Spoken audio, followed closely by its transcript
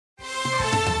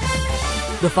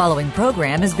The following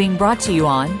program is being brought to you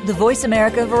on the Voice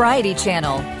America Variety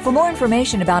Channel. For more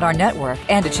information about our network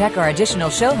and to check our additional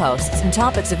show hosts and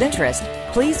topics of interest,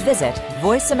 please visit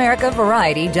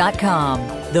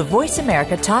voiceamericavariety.com. The Voice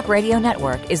America Talk Radio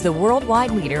Network is the worldwide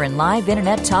leader in live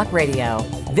Internet talk radio.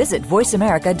 Visit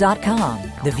voiceamerica.com.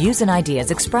 The views and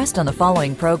ideas expressed on the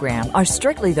following program are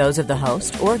strictly those of the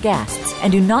host or guests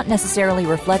and do not necessarily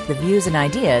reflect the views and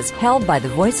ideas held by the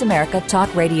Voice America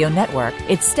Talk Radio Network,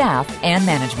 its staff, and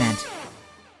management.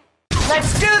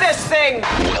 Let's do this thing!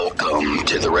 Welcome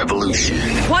to the revolution.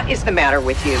 What is the matter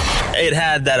with you? It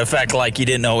had that effect like you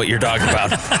didn't know what you're talking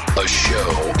about. A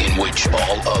show in which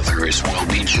all others will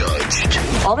be judged.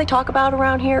 All they talk about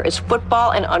around here is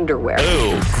football and underwear.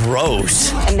 Ooh,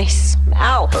 gross. And they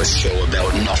smell. A show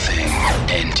about nothing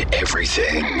and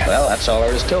everything. Well, that's all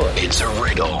there is to it. It's a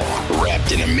riddle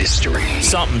wrapped in a mystery.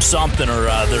 Something or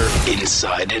other.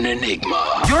 Inside an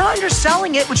enigma. You're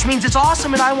underselling it, which means it's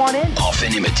awesome and I want in.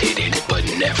 Often imitated, but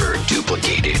never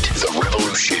duplicated. The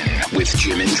Revolution with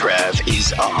Jim and Trav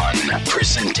is on.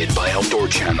 Presented by Outdoor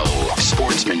Channel,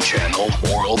 Sportsman Channel,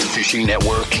 World Fishing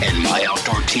Network, and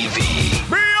MyOutdoorTV.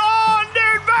 Beyond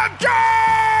Adventure!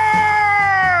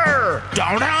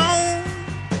 Down.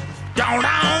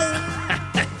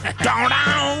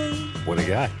 What a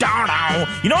guy. Down.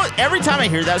 You know what? Every time I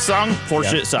hear that song,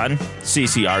 Fortunate Son,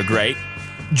 CCR, great.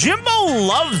 Jimbo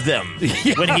loved them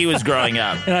when he was growing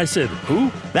up. And I said,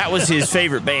 who? That was his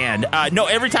favorite band. No,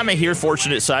 every time I hear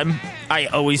Fortunate Son, I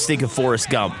always think of Forrest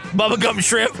Gump. Bubba Gump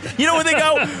Shrimp. You know when they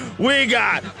go, we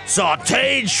got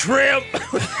sauteed shrimp.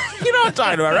 You know what I'm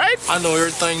talking about, right? I know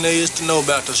everything there is to know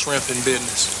about the shrimping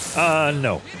business.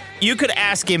 No. You could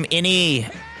ask him any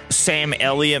Sam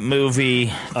Elliott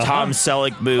movie, Tom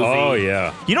Selleck movie. Oh,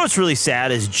 yeah. You know what's really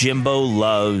sad is Jimbo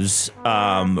loves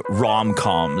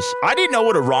rom-coms. I didn't know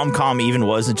what a rom-com even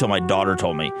was until my daughter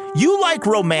told me. You like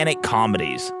romantic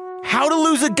comedies. How to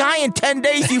Lose a Guy in 10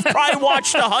 Days you've probably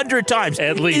watched 100 times.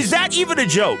 At least. Is that even a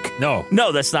joke? No.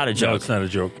 No, that's not a joke. No, it's not a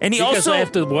joke. And because also, I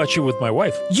have to watch it with my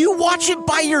wife. You watch it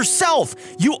by yourself.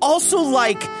 You also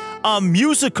like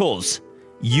musicals.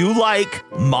 You like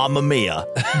Mamma Mia.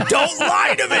 Don't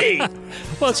lie to me.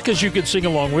 Well, it's because you can sing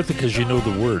along with it because you know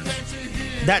the words.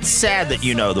 That's sad that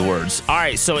you know the words. All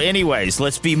right, so anyways,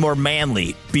 let's be more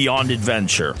manly. Beyond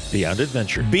Adventure. Beyond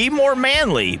Adventure. Be more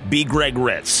manly. Be Gregg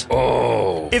Ritz.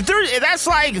 Oh. If that's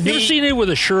like you ever seen it with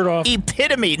a shirt off?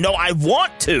 Epitome. No, I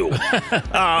want to.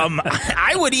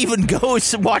 I would even go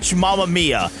watch Mamma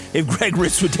Mia if Gregg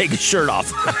Ritz would take his shirt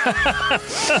off.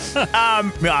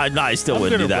 No, I still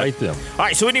wouldn't do that. Write them. All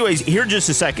right, so anyways, here in just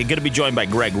a second, going to be joined by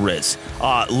Gregg Ritz.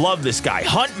 Love this guy.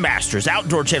 Hunt Masters,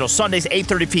 Outdoor Channel, Sundays,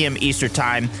 8:30 p.m. Eastern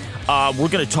Time. We're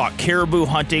going to talk caribou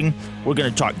hunting. We're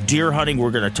going to talk deer hunting.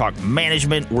 We're going to talk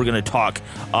management. We're going to talk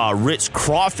Ritz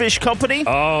Crawfish Company.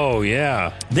 Oh,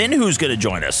 yeah. Then who's going to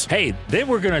join us? Hey, then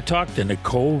we're going to talk to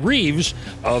Nicole Reeves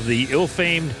of the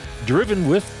ill-famed Driven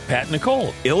with Pat and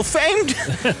Nicole. Ill-famed?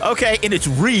 Okay, and it's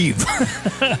Reeve.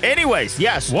 Anyways,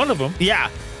 yes. One of them. Yeah.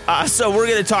 So we're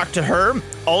going to talk to her.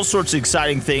 All sorts of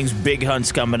exciting things. Big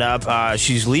hunts coming up.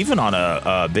 She's leaving on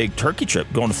a big turkey trip,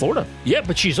 going to Florida. Yeah,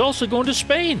 but she's also going to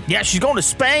Spain. Yeah, she's going to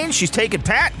Spain. She's taking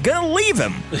Pat. Gonna leave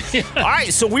him. Yeah. All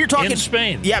right, so we're talking in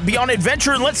Spain. Yeah, Beyond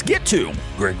Adventure, and let's get to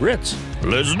Gregg Ritz.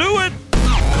 Let's do it.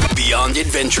 Beyond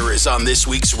Adventure is on this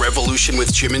week's Revolution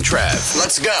with Jim and Trav.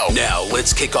 Let's go. Now,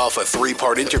 let's kick off a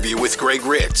 3-part interview with Gregg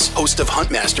Ritz, host of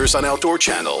Hunt Masters on Outdoor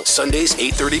Channel, Sundays,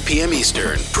 8:30 p.m.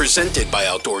 Eastern. Presented by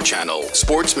Outdoor Channel,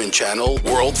 Sportsman Channel,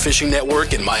 World Fishing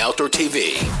Network, and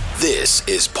MyOutdoorTV. This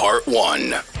is part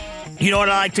 1. You know what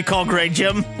I like to call Greg,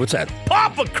 Jim? What's that?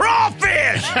 Papa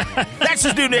Crawfish! That's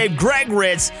his new name, Gregg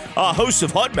Ritz, host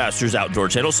of Hunt Masters Outdoor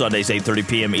Channel, Sundays, 8:30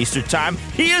 p.m. Eastern Time.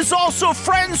 He is also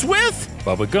friends with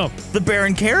Bubba Gump, the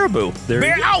Barren Caribou.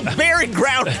 Barren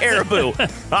Ground Caribou.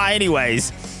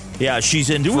 Anyways, yeah, she's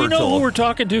infertile. Do we know who we're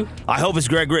talking to? I hope it's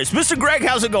Gregg Ritz. Mr. Gregg,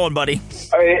 how's it going, buddy?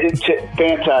 It's a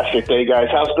fantastic day, guys.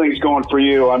 How's things going for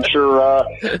you? I'm sure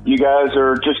you guys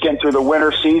are just getting through the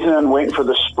winter season, waiting for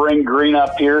the spring green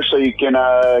up here so you can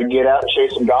get out and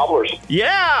chase some gobblers.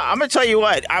 Yeah, I'm going to tell you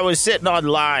what. I was sitting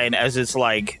online as it's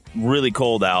like really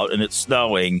cold out and it's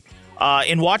snowing.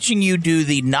 In watching you do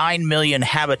the 9 million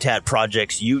habitat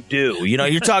projects you do, you know,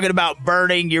 you're talking about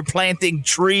burning, you're planting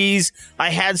trees. I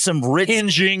had some Ritz.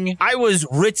 Hinging. I was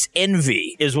Ritz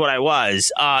envy is what I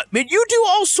was. You do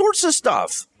all sorts of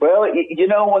stuff. Well, you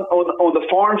know, on the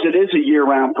farms, it is a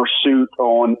year-round pursuit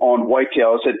on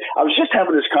whitetails. And I was just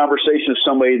having this conversation with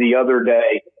somebody the other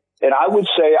day, and I would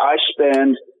say I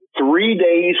spend 3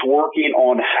 days working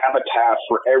on habitat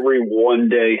for every 1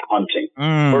 day hunting,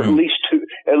 or at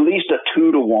least a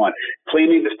 2-to-1.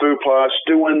 Planting the food plots,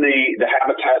 doing the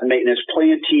habitat maintenance,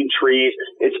 planting trees.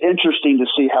 It's interesting to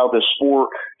see how the sport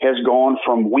has gone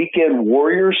from weekend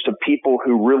warriors to people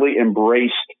who really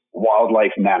embrace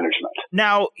wildlife management.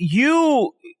 Now,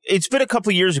 it's been a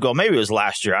couple years ago, maybe it was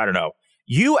last year, I don't know.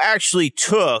 You actually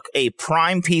took a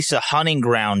prime piece of hunting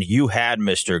ground you had,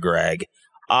 Mr. Gregg,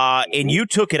 and you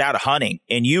took it out of hunting,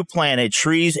 and you planted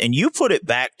trees, and you put it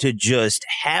back to just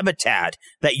habitat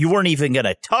that you weren't even going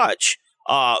to touch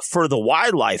for the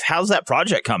wildlife. How's that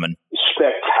project coming?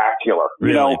 Spectacular.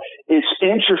 Really? You know, it's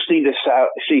interesting to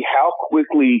see how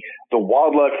quickly the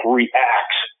wildlife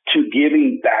reacts to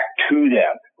giving back to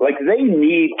them. Like, they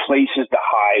need places to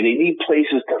hide. They need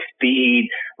places to feed,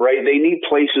 right? They need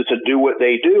places to do what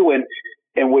they do.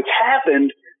 And what's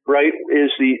happened, right,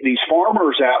 is these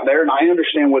farmers out there, and I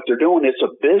understand what they're doing. It's a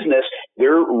business.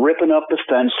 They're ripping up the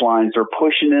fence lines. They're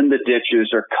pushing in the ditches.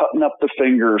 They're cutting up the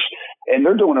fingers. And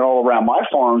they're doing it all around my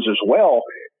farms as well.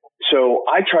 So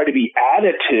I try to be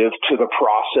additive to the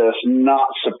process, not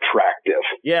subtractive.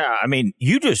 Yeah, I mean,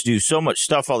 you just do so much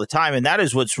stuff all the time, and that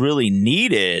is what's really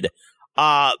needed.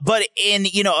 But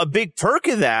a big perk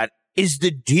of that is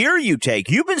the deer you take.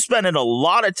 You've been spending a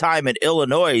lot of time in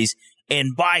Illinois,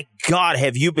 and by God,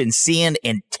 have you been seeing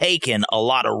and taking a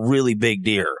lot of really big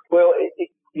deer. Well,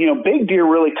 big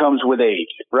deer really comes with age,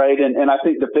 right? And I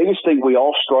think the biggest thing we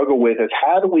all struggle with is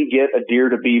how do we get a deer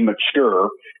to be mature?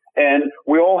 And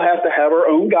we all have to have our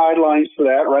own guidelines for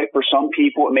that, right? For some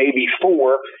people, it may be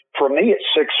 4. For me, it's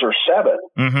 6 or 7.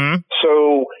 Mm-hmm.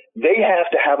 So they have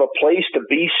to have a place to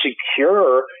be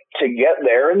secure to get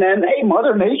there. And then, hey,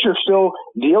 Mother Nature still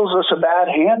deals us a bad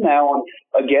hand now. And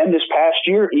again, this past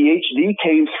year, EHD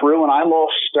came through, and I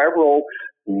lost several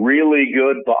really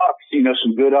good bucks,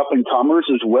 some good up-and-comers,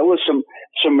 as well as some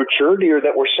mature deer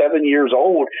that were 7 years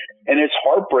old. And it's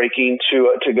heartbreaking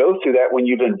to go through that when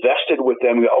you've invested with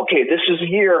them. You go, okay, this is a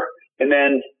year, and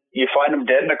then you find them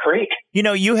dead in a creek.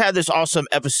 You had this awesome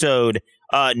episode,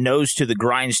 Nose to the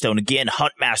Grindstone. Again,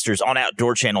 Hunt Masters on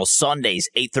Outdoor Channel, Sundays,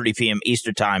 8:30 p.m.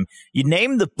 Eastern Time. You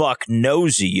named the buck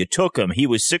Nosy. You took him. He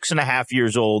was 6.5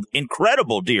 years old.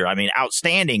 Incredible deer. I mean,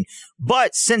 outstanding.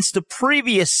 But since the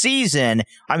previous season,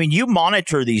 I mean, you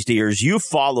monitor these deers. You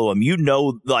follow them. You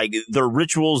know, like, their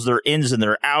rituals, their ins and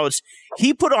their outs.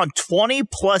 He put on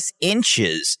 20-plus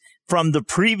inches from the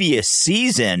previous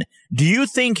season. Do you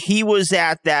think he was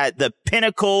at the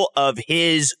pinnacle of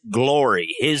his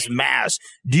glory, his mass?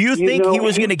 Do you think he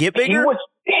was going to get bigger?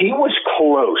 He was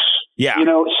close. Yeah.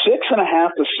 6.5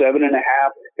 to 7.5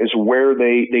 is where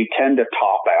they tend to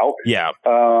top out. Yeah.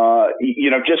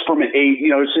 Just from an age,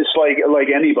 it's just like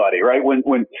anybody, right?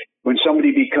 When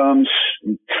somebody becomes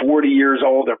 40 years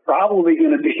old, they're probably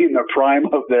going to be in the prime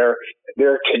of their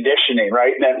conditioning,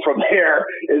 right? And then from there,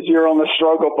 as you're on the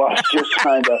struggle bus, just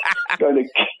trying to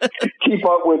keep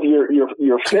up with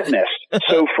your fitness.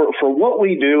 So for what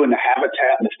we do in the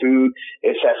habitat and the food,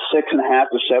 it's at 6.5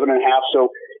 to 7.5. So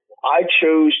I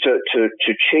chose to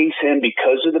chase him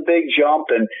because of the big jump,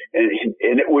 and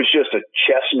it was just a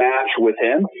chess match with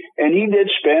him. And he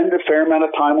did spend a fair amount of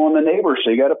time on the neighbors,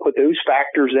 so you got to put those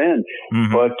factors in.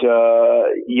 Mm-hmm. But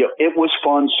it was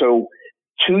fun. So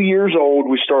 2 years old,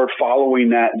 we started following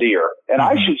that deer, and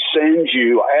I should send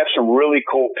you. I have some really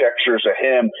cool pictures of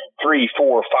him, 3,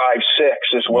 4, 5,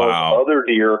 6, as well as other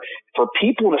deer, for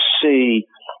people to see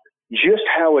just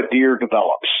how a deer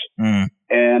develops. Mm.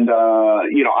 And,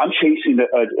 I'm chasing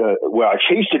I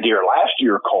chased a deer last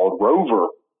year called Rover.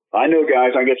 I know,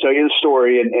 guys, I'm going to tell you the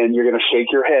story and you're going to shake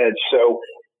your head. So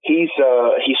he's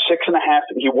 6.5.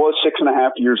 He was 6.5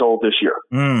 years old this year.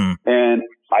 Mm. And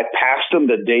I passed him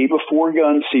the day before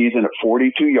gun season at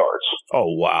 42 yards.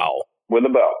 Oh, wow. With a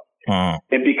bow.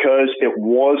 And because it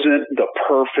wasn't the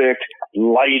perfect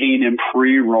lighting and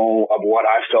pre-roll of what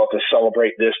I felt to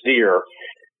celebrate this deer,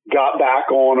 got back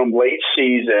on him late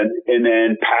season and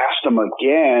then passed him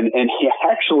again, and he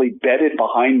actually bedded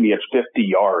behind me at 50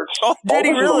 yards. Oh, did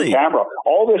he really? On camera.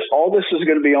 All this is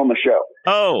going to be on the show.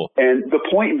 Oh. And the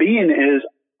point being is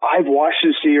I've watched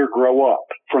this deer grow up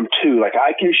from 2. Like,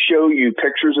 I can show you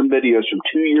pictures and videos from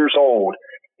 2 years old,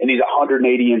 and he's a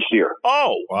 180-inch deer.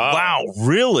 Oh, wow.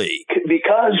 Really?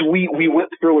 Because we went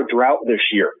through a drought this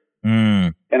year.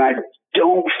 Mm. And I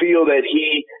don't feel that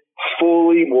he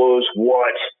fully was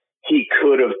what he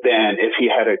could have been if he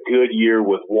had a good year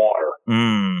with water.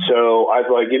 Mm. So I was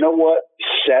like, you know what?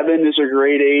 7 is a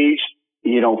great age.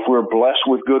 If we're blessed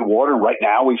with good water, right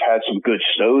now we've had some good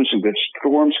snows and good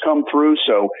storms come through.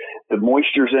 So the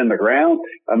moisture's in the ground.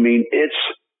 I mean,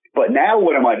 but now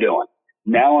what am I doing?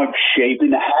 Now I'm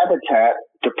shaping the habitat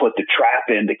to put the trap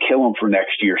in to kill them for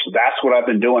next year. So that's what I've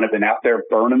been doing. I've been out there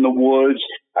burning the woods.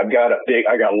 I got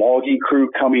a logging crew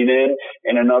coming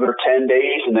in another 10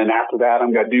 days. And then after that,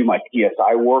 I'm going to do my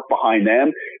PSI work behind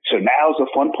them. So now's the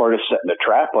fun part of setting the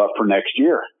trap up for next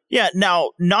year. Yeah.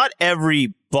 Now, not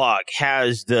every buck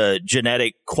has the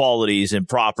genetic qualities and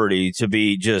property to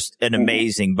be just an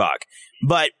amazing buck.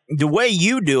 But the way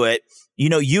you do it,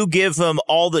 you give them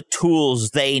all the tools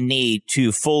they need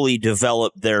to fully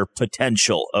develop their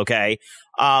potential, okay?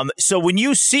 So when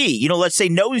you see, let's say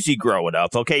Nosy growing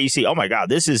up, okay, you see, oh my God,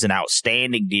 this is an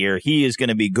outstanding deer. He is going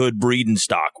to be good breeding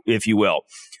stock, if you will.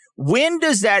 When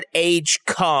does that age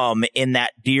come in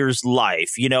that deer's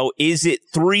life? Is it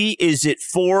 3? Is it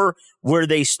 4 where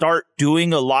they start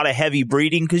doing a lot of heavy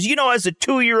breeding? Because, as a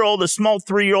 2-year-old, a small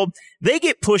 3-year-old, they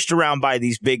get pushed around by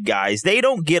these big guys. They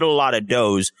don't get a lot of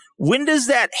does. When does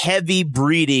that heavy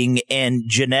breeding and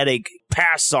genetic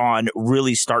pass on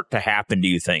really start to happen, do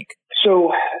you think?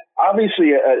 So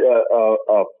obviously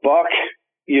a buck,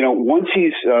 once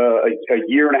he's a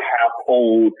year and a half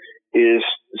old, is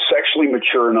sexually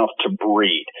mature enough to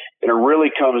breed. And it really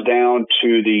comes down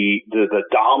to the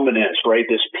dominance, right?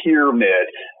 This pyramid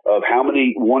of how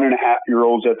many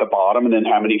 1.5-year-olds at the bottom and then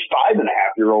how many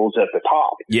 5.5-year-olds at the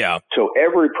top. Yeah. So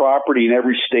every property in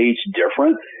every state's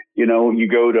different. You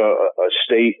go to a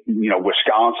state,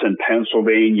 Wisconsin,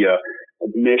 Pennsylvania,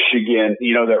 Michigan,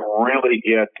 that really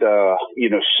get,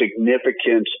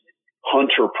 significant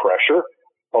hunter pressure.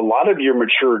 A lot of your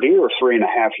mature deer are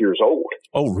 3.5 years old.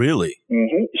 Oh, really?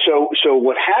 Mm-hmm. So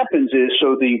what happens is,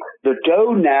 the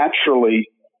doe naturally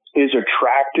is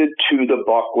attracted to the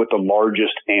buck with the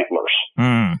largest antlers.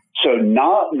 Mm. So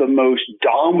not the most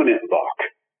dominant buck,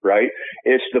 right?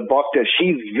 It's the buck that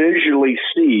she visually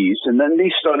sees. And then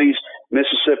these studies,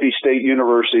 Mississippi State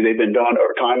University, they've been done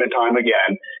time and time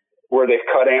again, where they've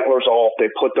cut antlers off, they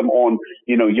put them on,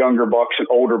 younger bucks and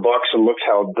older bucks, and looks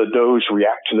how the does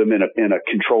react to them in a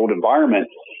controlled environment.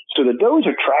 So the doe's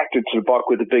attracted to the buck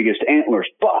with the biggest antlers.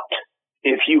 But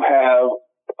if you have a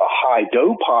high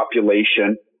doe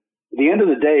population, at the end of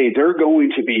the day, they're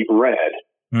going to be bred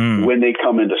when they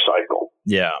come into cycle.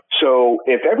 Yeah. So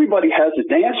if everybody has a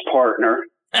dance partner,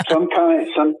 sometimes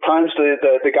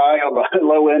the guy on the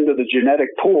low end of the genetic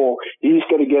pool, he's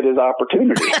going to get his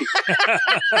opportunity.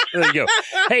 There you go.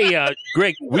 Hey,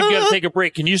 Greg, we've got to take a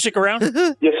break. Can you stick around?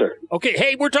 Yes, sir. Okay.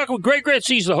 Hey, we're talking with Gregg Ritz.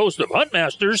 He's the host of Hunt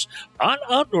Masters on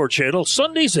Outdoor Channel,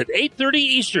 Sundays at 8:30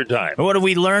 Eastern Time. What do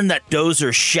we learn? That does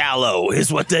are shallow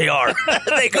is what they are.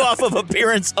 They go off of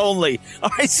appearance only. All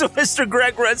right, so Mr.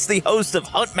 Gregg Ritz, the host of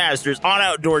Hunt Masters on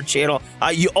Outdoor Channel.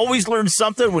 You always learn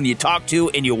something when you talk to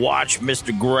and you watch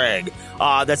Mr. Gregg.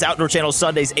 That's Outdoor Channel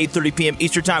Sundays, 8:30 p.m.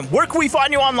 Eastern Time. Where can we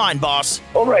find you online, boss?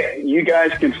 All right. You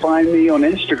guys can find me on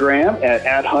Instagram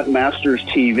at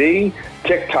HuntMastersTV.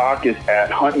 TikTok is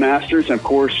at Huntmasters. And, of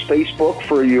course, Facebook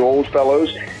for you old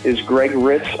fellows is Gregg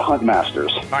Ritz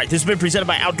Huntmasters. All right. This has been presented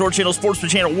by Outdoor Channel, Sportsman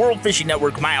Channel, World Fishing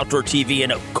Network, MyOutdoorTV,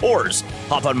 and, of course,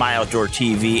 hop on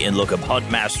MyOutdoorTV and look up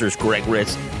Huntmasters, Gregg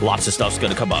Ritz. Lots of stuff's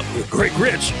going to come up. Gregg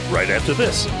Ritz right after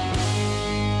this.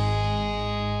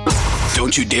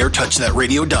 Don't you dare touch that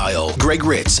radio dial. Gregg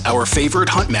Ritz, our favorite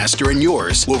Huntmaster and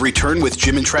yours, will return with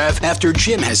Jim and Trav after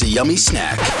Jim has a yummy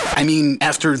snack. I mean,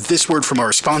 after this word from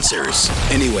our sponsors.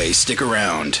 Anyway, stick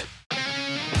around.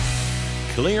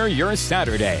 Clear your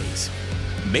Saturdays.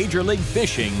 Major League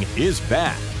Fishing is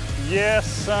back. Yes,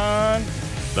 son.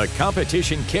 The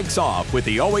competition kicks off with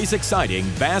the always exciting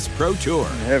Bass Pro Tour.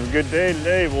 Have a good day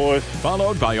today, boys.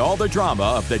 Followed by all the drama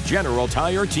of the General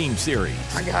Tire Team Series.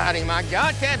 I got him. I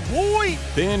got that boy.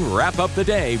 Then wrap up the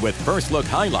day with first look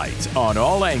highlights on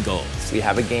all angles. We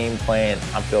have a game plan.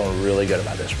 I'm feeling really good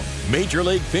about this one. Major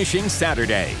League Fishing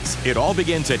Saturdays. It all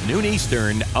begins at noon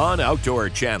Eastern on Outdoor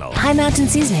Channel. High Mountain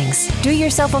Seasonings. Do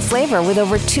yourself a flavor with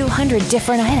over 200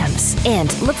 different items.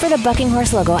 And look for the Bucking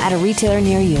Horse logo at a retailer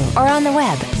near you or on the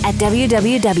web at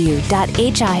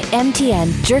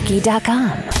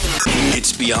www.himtnjerky.com.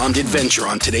 It's Beyond Adventure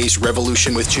on today's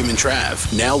Revolution with Jim and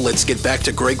Trav. Now let's get back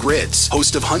to Gregg Ritz,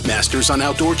 host of Hunt Masters on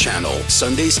Outdoor Channel,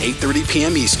 Sundays 8:30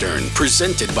 p.m. Eastern,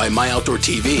 presented by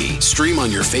MyOutdoorTV. Stream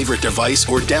on your favorite device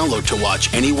or download to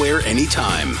watch anywhere,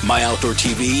 anytime.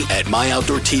 MyOutdoorTV at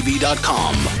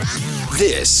MyOutdoorTV.com.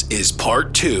 This is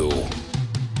part 2.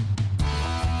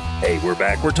 Hey, we're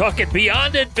back. We're talking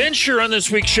Beyond Adventure on this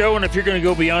week's show, and if you're going to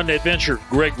go Beyond Adventure,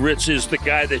 Gregg Ritz is the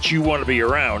guy that you want to be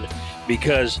around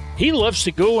because he loves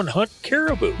to go and hunt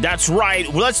caribou. That's right.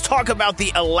 Well, let's talk about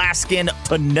the Alaskan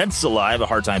Peninsula. I have a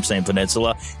hard time saying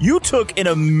peninsula. You took an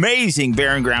amazing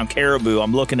barren ground caribou.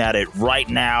 I'm looking at it right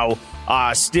now.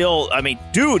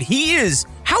 Dude, he is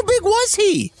How big was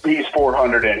he? He's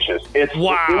 400 inches.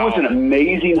 Wow. It was an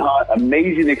amazing hunt,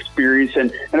 amazing experience.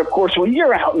 And of course, when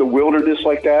you're out in the wilderness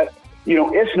like that,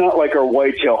 it's not like our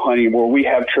whitetail hunting where we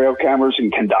have trail cameras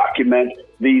and can document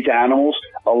these animals.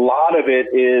 A lot of it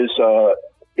is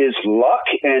luck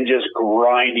and just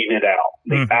grinding it out.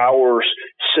 The hours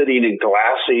sitting and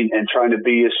glassing and trying to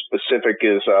be as specific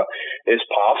as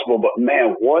possible. But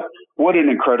man, what an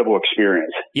incredible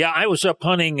experience. Yeah, I was up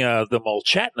hunting the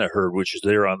Mulchatna herd, which is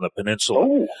there on the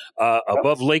peninsula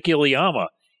above Lake Iliamna.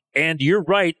 And you're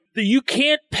right. You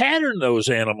can't pattern those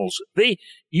animals.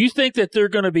 You think that they're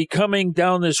going to be coming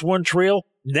down this one trail?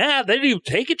 Nah, they don't even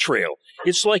take a trail.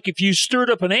 It's like if you stirred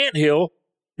up an anthill,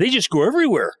 they just go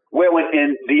everywhere. Well,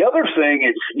 and the other thing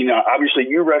is, obviously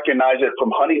you recognize it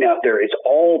from hunting out there. It's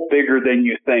all bigger than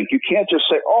you think. You can't just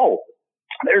say, oh,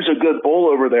 there's a good bull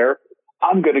over there.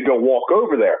 I'm going to go walk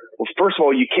over there. Well, first of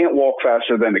all, you can't walk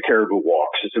faster than the caribou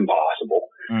walks. It's impossible.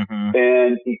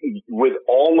 And with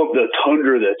all of the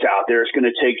tundra that's out there, it's going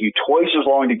to take you twice as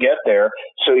long to get there.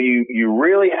 So you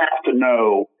really have to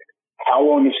know how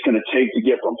long it's going to take to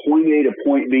get from point A to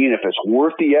point B and if it's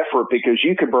worth the effort, because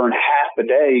you could burn half a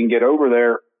day and get over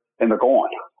there and they're gone.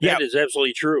 Yeah. That is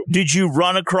absolutely true. Did you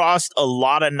run across a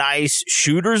lot of nice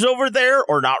shooters over there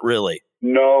or not really?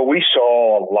 No, we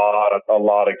saw a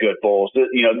lot of good bulls.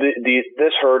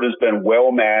 This herd has been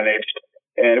well managed.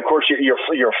 And of course, you're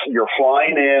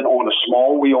flying in on a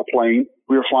small wheel plane.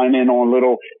 We were flying in on a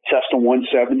little Cessna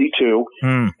 172,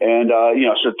 and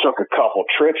so it took a couple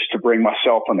trips to bring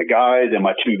myself and the guide and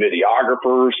my two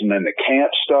videographers, and then the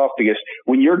camp stuff. Because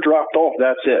when you're dropped off,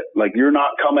 that's it. Like you're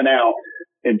not coming out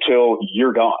until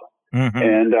you're gone.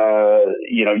 And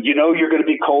you're going to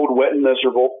be cold, wet, and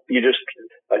miserable. You just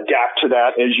adapt to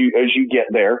that as you get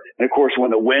there. And of course,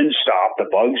 when the wind stopped, the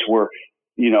bugs were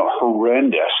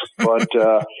horrendous, but,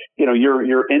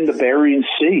 you're in the Bering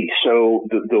Sea. So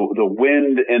the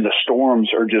wind and the storms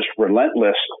are just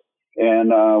relentless.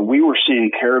 And, we were seeing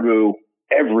caribou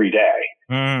every day.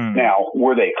 Now,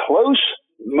 were they close?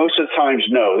 Most of the times,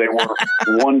 no, they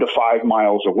were 1 to 5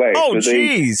 miles away. Oh, so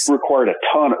they required a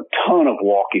ton of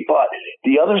walking. But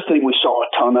the other thing we saw a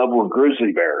ton of were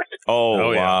grizzly bears.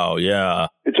 Oh wow. Yeah.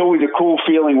 It's always a cool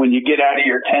feeling when you get out of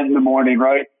your tent in the morning,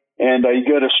 right? And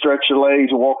you go to stretch your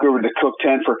legs and walk over to the cook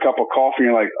tent for a cup of coffee.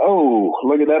 And you're like, oh,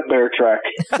 look at that bear track.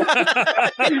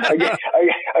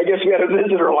 I guess we had a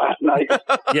visitor last night.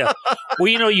 Yeah.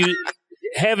 Well, you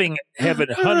having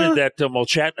hunted that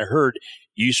Mulchatna herd,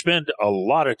 you spend a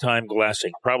lot of time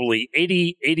glassing. Probably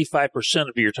 85%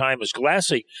 of your time is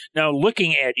glassing. Now,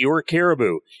 looking at your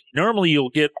caribou, normally you'll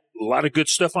get a lot of good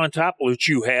stuff on top, which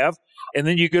you have. And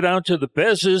then you go down to the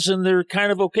bezzes, and they're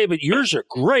kind of okay, but yours are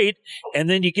great. And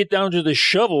then you get down to the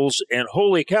shovels, and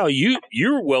holy cow,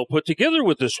 you're well put together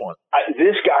with this one.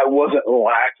 This guy wasn't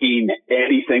lacking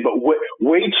anything, but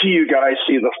wait till you guys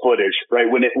see the footage, right?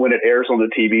 When it airs on the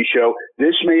TV show,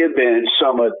 this may have been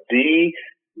some of the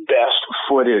best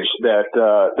footage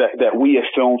that we have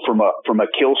filmed from a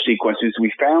kill sequence. Is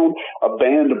we found a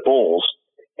band of bulls,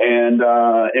 and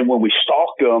when we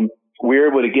stalked them, we were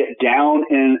able to get down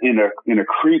in a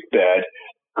creek bed,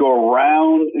 go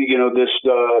around,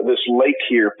 this lake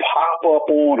here, pop up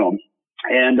on them.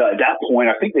 And at that point,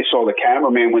 I think they saw the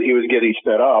cameraman when he was getting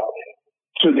set up.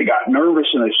 So they got nervous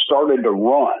and they started to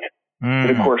run. And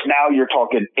of course, now you're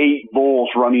talking 8 bulls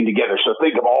running together. So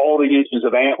think of all the inches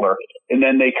of antler. And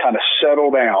then they kind of settle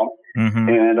down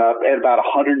and at about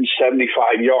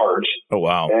 175 yards. Oh,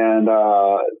 wow. And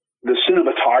the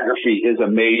cinematography is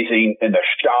amazing. And the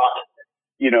shot,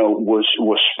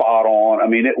 was spot on. I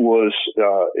mean, it was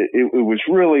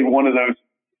really one of those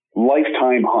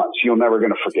lifetime hunts. You're never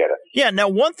going to forget it. Yeah. Now,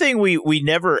 one thing we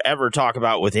never ever talk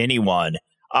about with anyone,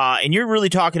 and you're really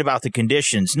talking about the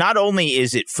conditions. Not only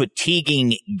is it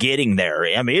fatiguing getting there,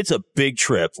 I mean, it's a big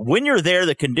trip. When you're there,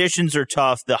 the conditions are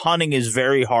tough. The hunting is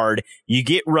very hard. You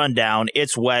get run down.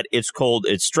 It's wet. It's cold.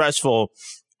 It's stressful.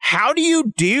 How do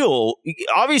you deal?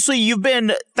 Obviously, you've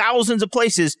been thousands of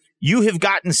places. You have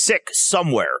gotten sick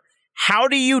somewhere. How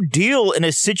do you deal in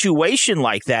a situation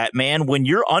like that, man, when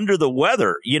you're under the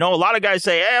weather? A lot of guys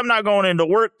say, hey, I'm not going into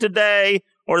work today,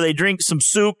 or they drink some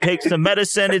soup, take some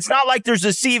medicine. It's not like there's a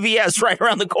CVS right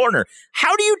around the corner.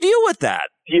 How do you deal with that?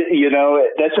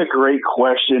 That's a great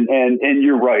question. And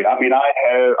you're right. I mean,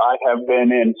 I have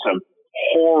been in some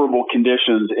horrible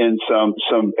conditions in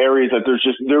some areas that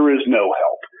there is no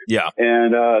help. Yeah.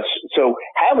 And so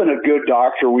having a good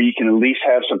doctor where you can at least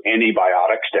have some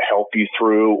antibiotics to help you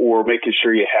through, or making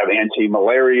sure you have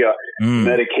anti-malaria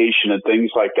medication and things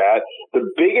like that. The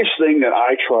biggest thing that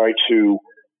I try to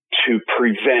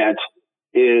prevent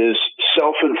is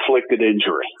self-inflicted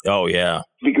injury. Oh, yeah.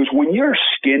 Because when you're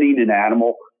skinning an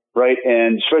animal, right,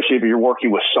 and especially if you're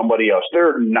working with somebody else,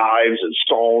 there are knives and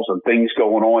saws and things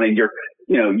going on, and you're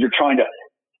trying to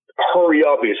hurry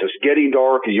up because it's getting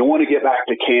dark and you want to get back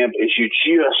to camp, is you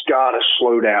just got to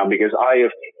slow down, because I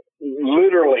have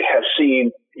literally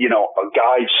seen, a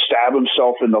guy stab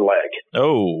himself in the leg.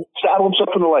 Oh. Stab himself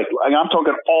in the leg. I'm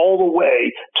talking all the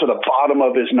way to the bottom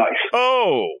of his knife.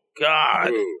 Oh,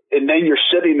 God. And then you're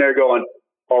sitting there going,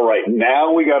 all right,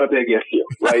 now we got a big issue,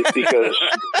 right? Because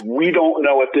we don't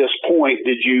know at this point,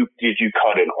 did you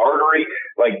cut an artery?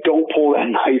 Like, don't pull that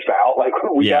knife out. Like,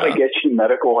 we got to get you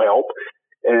medical help.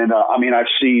 And, I've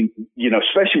seen,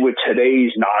 especially with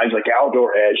today's knives, like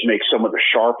Outdoor Edge makes some of the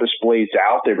sharpest blades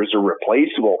out there. There's a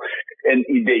replaceable, and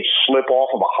they slip off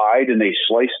of a hide and they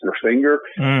slice their finger.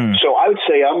 So I would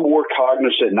say I'm more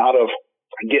cognizant not of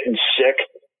getting sick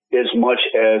as much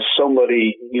as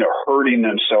somebody, hurting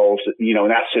themselves, in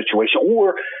that situation,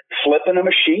 or flipping a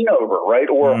machine over, right?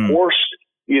 Or a horse,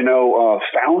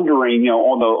 foundering,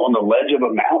 on the ledge of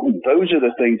a mountain. Those are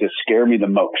the things that scare me the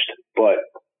most. But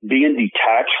being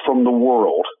detached from the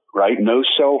world, right? No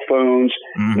cell phones,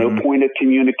 no point of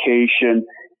communication,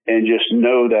 and just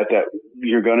know that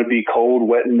you're going to be cold,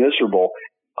 wet, and miserable.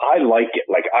 I like it.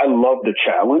 Like, I love the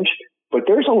challenge, but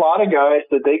there's a lot of guys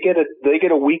that they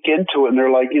get a week into it and they're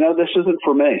like, this isn't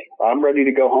for me. I'm ready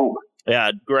to go home.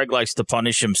 Yeah, Greg likes to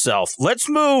punish himself. Let's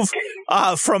move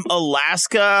from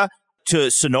Alaska to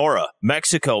Sonora,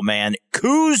 Mexico, man.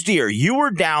 Coos deer, you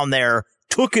were down there,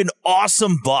 took an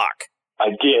awesome buck. I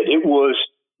did. It was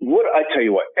I tell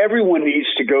you what, everyone needs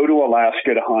to go to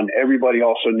Alaska to hunt. Everybody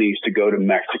also needs to go to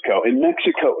Mexico. And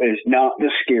Mexico is not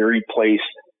the scary place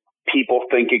people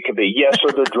think it could be. Yes,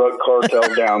 are the drug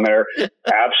cartel down there?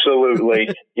 Absolutely.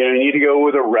 You need to go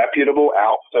with a reputable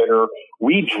outfitter.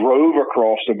 We drove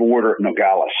across the border at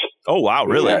Nogales. Oh, wow,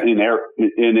 really? In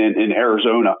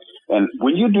Arizona. And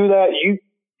when you do that,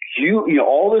 you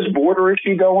all this border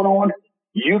issue going on,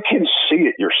 you can see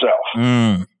it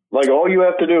yourself. Like, all you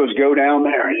have to do is go down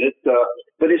there.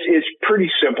 But it's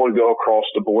pretty simple to go across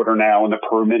the border now, and the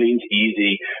permitting's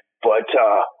easy. But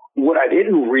what I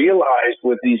didn't realize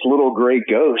with these little gray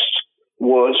ghosts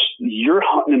was you're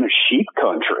hunting in a sheep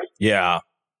country. Yeah.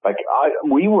 Like,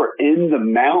 we were in the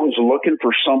mountains looking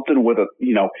for something with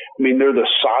they're the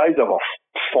size of a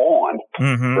fawn,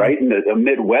 right? And the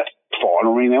Midwest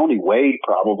fawn, they only weigh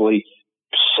probably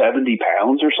 70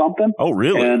 pounds or something. Oh,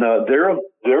 really? And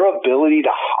their ability to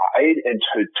hide and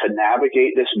to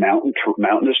navigate this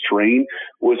mountainous terrain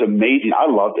was amazing. I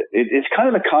loved it. It's kind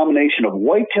of a combination of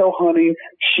whitetail hunting,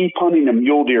 sheep hunting, and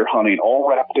mule deer hunting all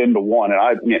wrapped into one.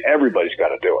 And everybody's got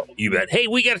to do it. You bet. Hey,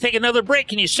 we got to take another break.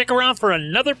 Can you stick around for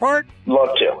another part?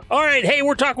 Love to. All right. Hey,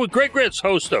 we're talking with Gregg Ritz,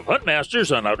 host of Hunt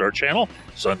Masters on Outdoor Channel,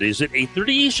 Sundays at 8:30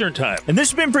 Eastern Time. And this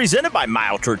has been presented by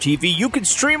MyOutdoorTV. You can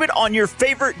stream it on your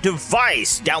favorite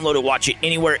device. Download it, watch it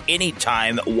anywhere,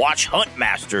 anytime. Watch Hunt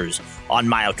Masters on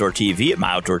MyOutdoorTV at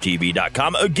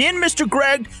MyOutdoorTV.com. Again, Mr.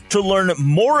 Gregg, to learn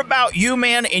more about you,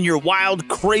 man, and your wild,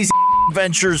 crazy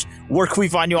adventures, where can we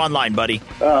find you online, buddy?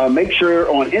 Make sure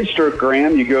on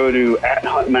Instagram you go to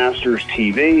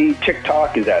 @HuntMastersTV.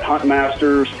 TikTok is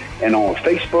 @HuntMasters. And on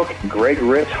Facebook, Gregg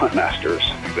Ritz Huntmasters.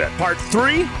 You bet. Part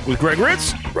 3 with Gregg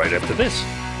Ritz right after this.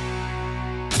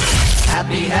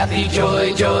 Happy, happy,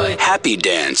 joy, joy. Happy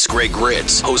Dance. Gregg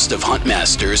Ritz, host of Hunt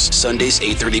Masters, Sundays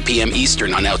 8:30 p.m.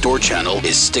 Eastern on Outdoor Channel,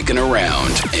 is sticking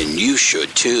around, and you should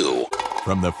too.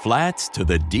 From the flats to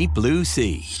the deep blue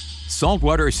sea,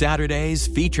 Saltwater Saturdays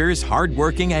features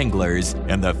hardworking anglers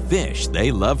and the fish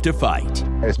they love to fight.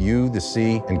 As you, the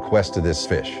sea, in quest of this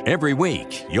fish. Every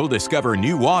week, you'll discover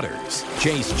new waters,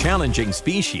 chase challenging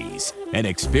species, and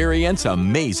experience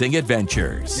amazing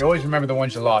adventures. You always remember the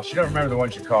ones you lost. You don't remember the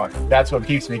ones you caught. That's what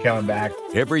keeps me coming back.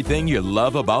 Everything you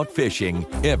love about fishing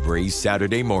every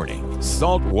Saturday morning.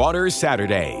 Saltwater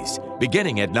Saturdays,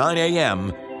 beginning at 9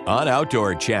 a.m. on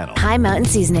Outdoor Channel. High Mountain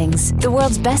Seasonings, the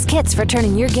world's best kits for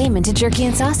turning your game into jerky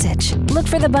and sausage. Look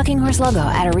for the Bucking Horse logo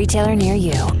at a retailer near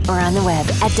you or on the web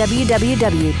at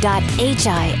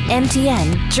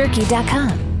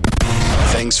www.himtnjerky.com.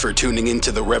 Thanks for tuning in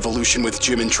to The Revolution with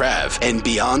Jim and Trav and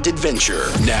Beyond Adventure.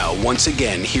 Now, once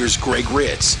again, here's Gregg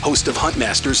Ritz, host of Hunt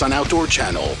Masters on Outdoor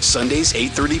Channel, Sundays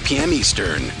 8:30 p.m.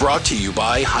 Eastern. Brought to you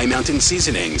by High Mountain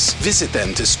Seasonings. Visit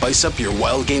them to spice up your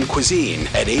wild game cuisine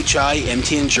at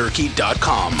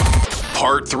himtnjerky.com.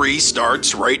 Part 3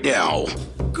 starts right now.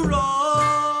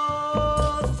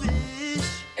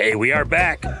 Hey, we are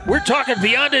back. We're talking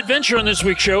Beyond Adventure on this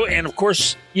week's show. And, of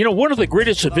course, one of the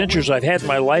greatest adventures I've had in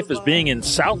my life is being in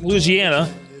South Louisiana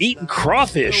eating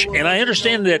crawfish. And I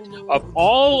understand that of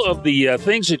all of the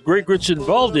things that Gregg Ritz is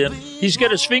involved in, he's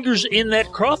got his fingers in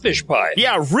that crawfish pie.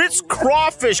 Yeah, Ritz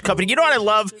Crawfish Company. You know what I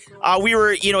love?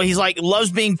 He's like,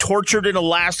 loves being tortured in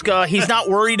Alaska. He's not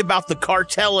worried about the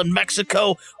cartel in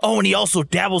Mexico. Oh, and he also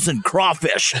dabbles in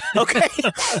crawfish. Okay.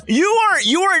 You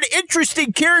are an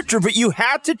interesting character, but you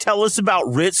have to tell us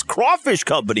about Ritz Crawfish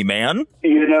Company, man.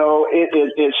 You know,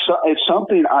 it's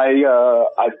something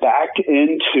I backed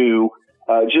into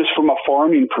just from a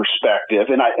farming perspective,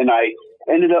 and I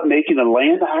ended up making a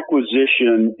land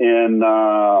acquisition in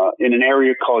an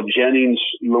area called Jennings,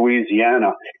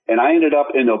 Louisiana, and I ended up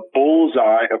in a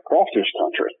bullseye of crawfish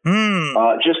country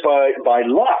just by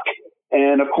luck.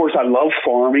 And of course, I love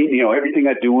farming. You know, everything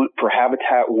I do for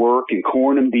habitat work and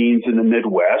corn and beans in the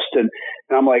Midwest, and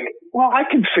I'm like, well, I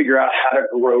can figure out how to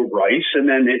grow rice. And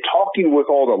then in talking with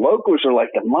all the locals, they're like,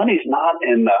 the money's not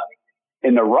in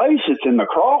the rice, it's in the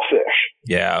crawfish.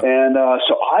 Yeah. And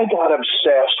so I got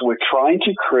obsessed with trying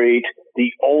to create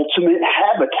the ultimate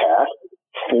habitat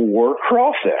for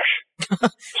crawfish.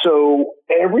 So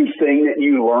everything that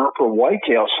you learn for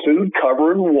whitetails, food,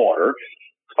 cover, and water,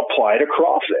 apply to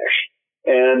crawfish.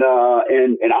 And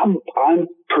I'm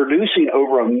producing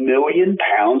over 1 million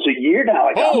pounds a year now.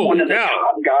 Like, I'm one of the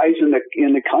top guys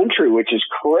in the country, which is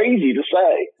crazy to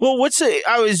say. Well,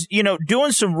 I was,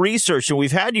 doing some research, and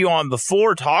we've had you on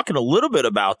before talking a little bit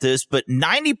about this, but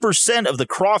 90% of the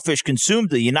crawfish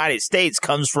consumed in the United States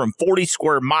comes from 40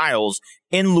 square miles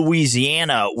in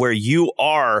Louisiana, where you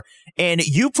are. And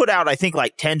you put out, I think,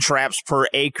 like 10 traps per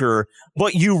acre,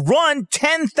 but you run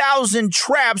 10,000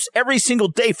 traps every single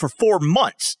day for 4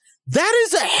 months. That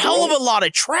is a hell of a lot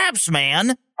of traps,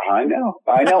 man. I know.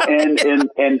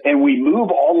 And we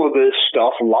move all of this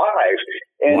stuff live.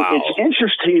 And It's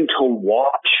interesting to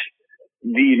watch,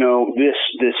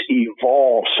 this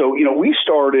evolve. So, we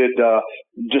started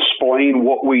displaying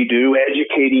what we do,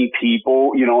 educating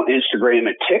people, on Instagram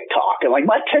and TikTok. And like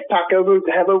my TikTok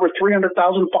have over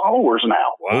 300,000 followers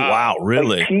now. Wow,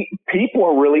 really? Like, people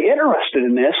are really interested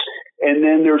in this. And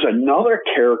then there's another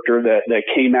character that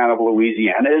came out of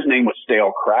Louisiana. His name was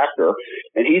Stale Cracker,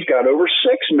 and he's got over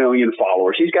 6 million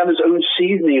followers. He's got his own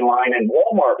seasoning line in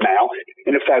Walmart now.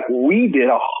 And in fact, we did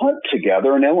a hunt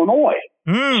together in Illinois.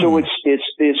 So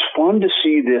it's fun to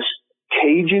see this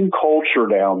Cajun culture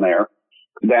down there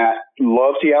that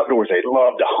loves the outdoors. They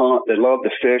love to hunt. They love to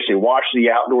fish. They watch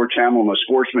the Outdoor Channel and the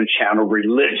Sportsman Channel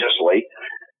religiously.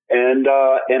 And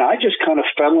I just kind of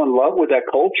fell in love with that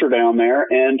culture down there.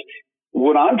 And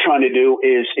what I'm trying to do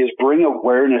is bring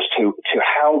awareness to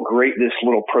how great this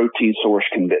little protein source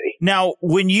can be. Now,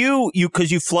 when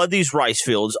because you flood these rice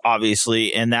fields,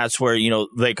 obviously, and that's where,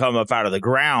 they come up out of the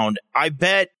ground. I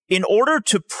bet in order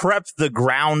to prep the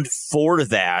ground for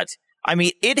that, I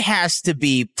mean, it has to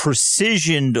be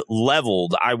precision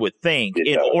leveled, I would think,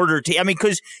 order to,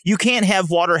 because you can't have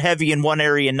water heavy in one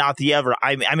area and not the other.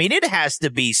 I mean, it has to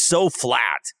be so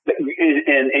flat.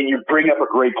 And you bring up a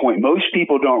great point. Most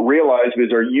people don't realize, because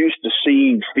they're used to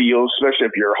seeing fields, especially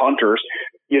if you're hunters,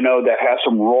 that has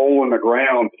some roll in the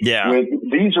ground. Yeah.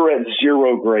 These are at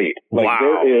 0 grade. Like,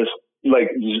 there is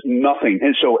like nothing.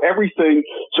 And so if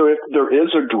there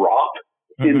is a drop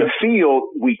in the field,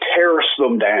 we terrace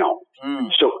them down.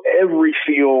 So every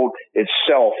field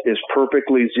itself is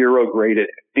perfectly 0 graded,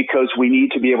 because we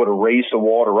need to be able to raise the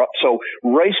water up. So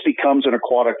rice becomes an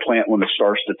aquatic plant when it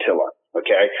starts to tiller.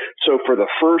 Okay. So for the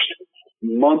first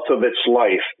month of its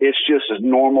life, it's just a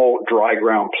normal dry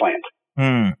ground plant.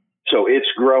 So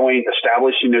it's growing,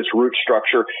 establishing its root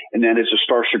structure. And then as it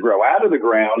starts to grow out of the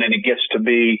ground and it gets to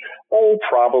be,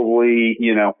 probably,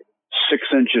 6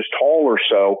 inches tall or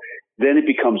so, then it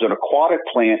becomes an aquatic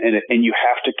plant, and you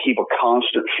have to keep a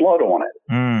constant flood on it.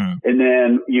 And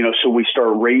then, so we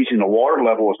start raising the water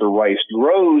level as the rice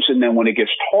grows. And then when it gets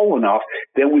tall enough,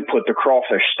 then we put the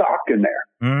crawfish stock in there.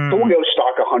 So we'll go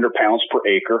stock 100 pounds per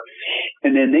acre,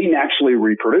 and then they naturally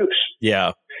reproduce.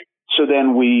 Yeah. So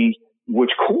then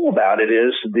what's cool about it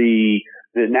is the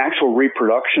natural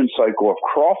reproduction cycle of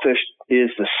crawfish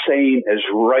is the same as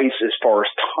rice as far as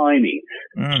timing.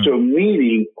 So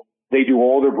meaning, they do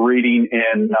all their breeding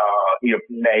in,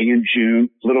 May and June,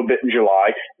 a little bit in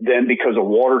July. Then because of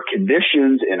water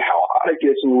conditions and how hot it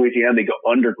gets in Louisiana, they go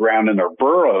underground in their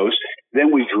burrows.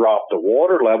 Then we drop the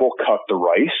water level, cut the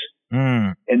rice,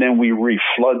 and then we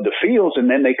reflood the fields, and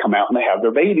then they come out and they have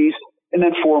their babies. And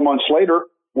then 4 months later,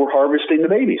 we're harvesting the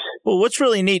babies. Well, what's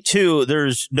really neat too,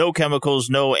 there's no chemicals,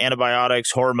 no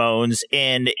antibiotics, hormones,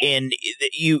 and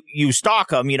you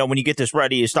stock them, when you get this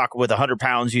ready, you stock it with 100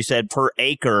 pounds, you said, per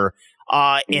acre.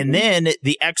 And then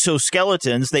the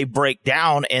exoskeletons, they break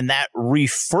down, and that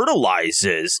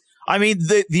refertilizes. I mean,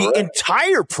 the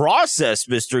entire process,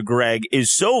 Mr. Gregg,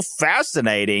 is so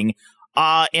fascinating.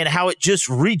 And how it just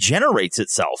regenerates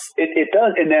itself. It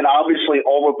does. And then obviously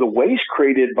all of the waste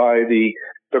created by the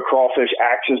crawfish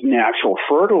acts as natural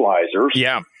fertilizers.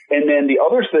 Yeah. And then the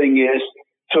other thing is,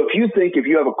 so if you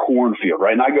have a cornfield,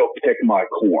 right, and I go pick my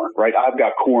corn, right, I've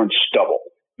got corn stubble.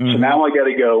 So now I got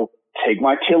to go take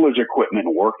my tillage equipment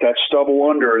and work that stubble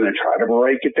under and then try to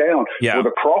break it down. Yeah. Well,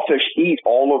 the crawfish eat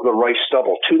all of the rice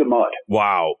stubble to the mud.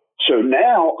 Wow. So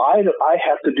now I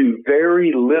have to do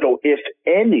very little, if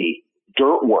any,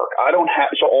 dirt work.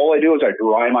 So all I do is I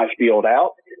dry my field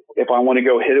out. If I want to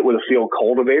go hit it with a field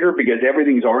cultivator, because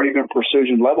everything's already been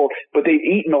precision leveled, but they've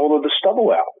eaten all of the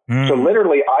stubble out. So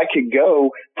literally I could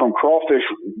go from crawfish,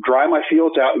 dry my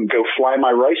fields out and go fly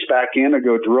my rice back in or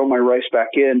go drill my rice back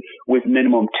in with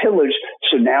minimum tillage.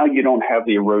 So now you don't have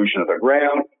the erosion of the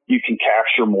ground. You can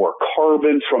capture more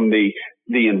carbon from the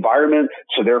environment.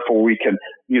 So therefore we can,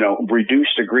 reduce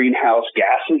the greenhouse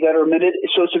gases that are emitted.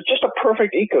 So it's just a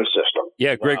perfect ecosystem.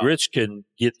 Yeah, Gregg Ritz can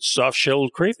get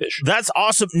soft-shelled crayfish. That's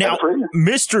awesome. Now,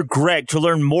 Mr. Gregg, to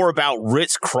learn more about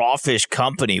Ritz Crawfish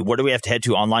Company, where do we have to head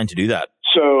to online to do that?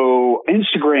 So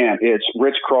Instagram, it's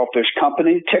Ritz Crawfish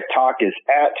Company. TikTok is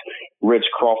at Ritz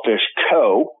Crawfish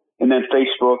Co. And then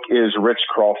Facebook is Ritz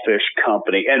Crawfish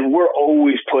Company. And we're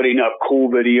always putting up cool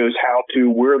videos,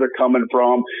 where they're coming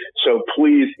from. So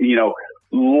please,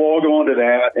 log on to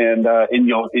that and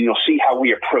you'll see how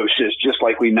we approach this, just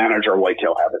like we manage our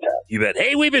whitetail habitat. You bet.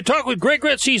 Hey, we've been talking with Gregg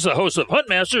Ritz. He's the host of Hunt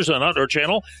Masters on Outdoor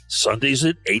Channel, Sundays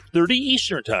at 8:30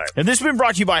 Eastern Time. And this has been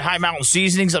brought to you by High Mountain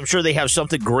Seasonings. I'm sure they have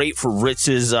something great for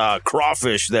Ritz's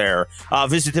crawfish there.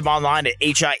 Visit them online at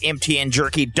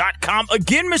HIMTNjerky.com.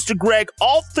 Again, Mr. Gregg,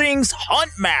 all things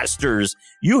Hunt Masters.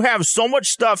 You have so much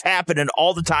stuff happening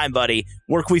all the time, buddy.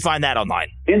 Where can we find that online?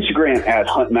 Instagram at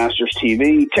Hunt Masters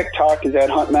TV. TikTok is at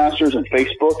Hunt Masters, and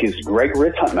Facebook is Gregg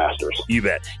Ritz Hunt Masters. You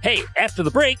bet. Hey, after the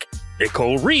break,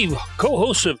 Nicole Reeve,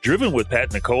 co-host of Driven with Pat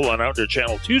and Nicole on Outdoor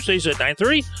Channel Tuesdays at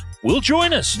 9:30, will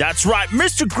join us. That's right.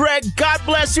 Mr. Gregg, God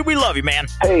bless you. We love you, man.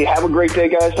 Hey, have a great day,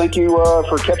 guys. Thank you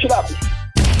for catching up.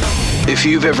 If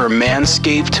you've ever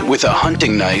manscaped with a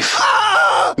hunting knife,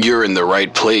 you're in the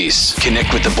right place.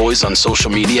 Connect with the boys on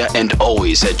social media and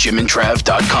always at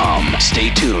jimandtrav.com. Stay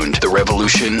tuned. The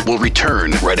revolution will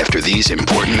return right after these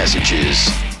important messages.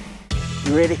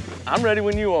 You ready? I'm ready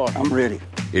when you are. I'm ready.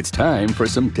 It's time for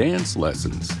some dance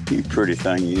lessons. You pretty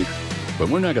thing, you. But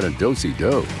we're not going to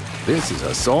do-si-do. This is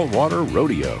a saltwater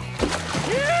rodeo.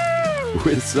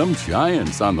 With some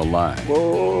giants on the line.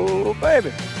 Whoa,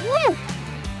 baby. Woo!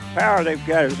 Power they've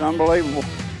got is unbelievable.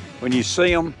 When you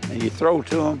see them and you throw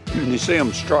to them and you see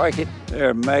them strike it,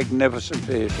 they're magnificent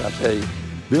fish, I tell you.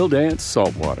 Bill Dance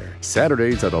Saltwater,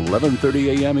 Saturdays at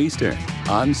 11:30 a.m. Eastern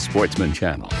on Sportsman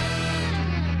Channel.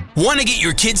 Want to get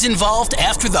your kids involved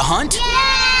after the hunt?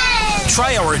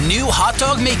 Try our new hot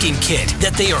dog making kit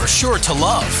that they are sure to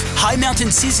love. High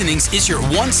Mountain Seasonings is your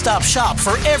one-stop shop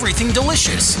for everything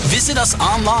delicious. Visit us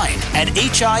online at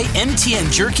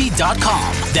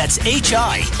HIMTNjerky.com. That's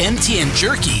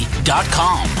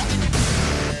HIMTNjerky.com.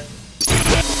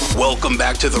 Welcome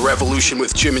back to The Revolution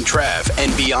with Jim and Trav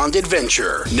and Beyond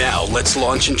Adventure. Now, let's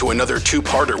launch into another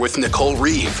two-parter with Nicole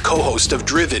Reeve, co-host of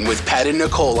Driven with Pat and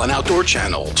Nicole on Outdoor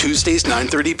Channel, Tuesdays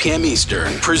 9:30 p.m.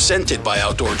 Eastern, presented by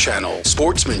Outdoor Channel,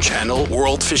 Sportsman Channel,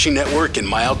 World Fishing Network, and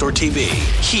MyOutdoorTV.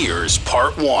 Here's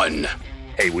part one.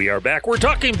 Hey, we are back. We're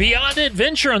talking Beyond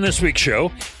Adventure on this week's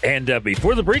show. And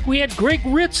before the break, we had Gregg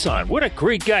Ritz on. What a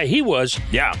great guy he was.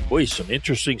 Yeah. Boy, some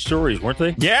interesting stories, weren't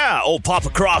they? Yeah, old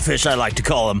Papa Crawfish, I like to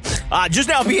call him. Just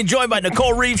now being joined by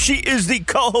Nicole Reeve. She is the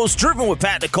co-host Driven with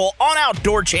Pat and Nicole on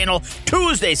Outdoor Channel,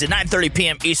 Tuesdays at 9:30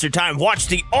 p.m. Eastern Time. Watch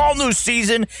the all-new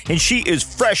season, and she is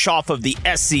fresh off of the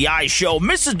SCI show.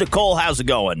 Mrs. Nicole, how's it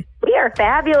going? We are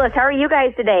fabulous. How are you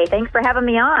guys today? Thanks for having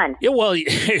me on. Yeah, well,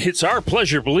 it's our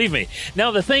pleasure, believe me.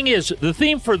 Now, the thing is, the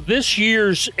theme for this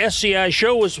year's SCI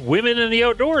show was Women in the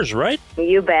Outdoors, right?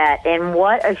 You bet. And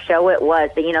what a show it was.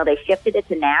 You know, they shifted it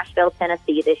to Nashville,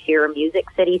 Tennessee this year, Music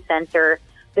City Center.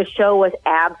 The show was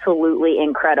absolutely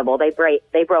incredible. They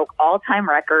broke all-time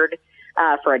record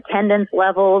for attendance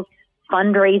levels,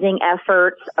 fundraising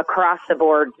efforts across the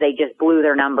board. They just blew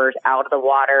their numbers out of the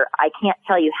water. I can't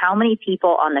tell you how many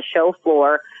people on the show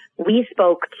floor we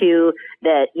spoke to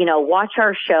that, watch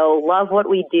our show, love what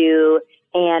we do.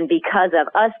 And because of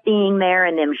us being there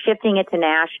and them shifting it to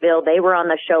Nashville, they were on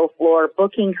the show floor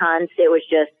booking hunts. It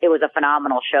was a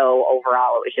phenomenal show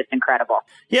overall. It was just incredible.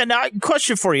 Yeah. Now,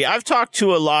 question for you. I've talked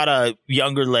to a lot of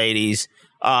younger ladies,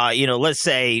 let's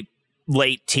say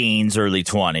late teens, early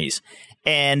 20s.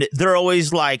 And they're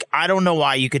always like, I don't know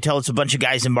why. You could tell it's a bunch of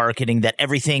guys in marketing that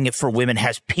everything for women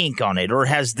has pink on it or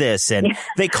has this. And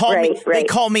they call they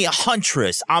call me a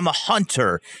huntress. I'm a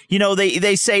hunter. You know,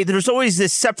 they say there's always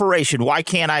this separation. Why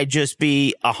can't I just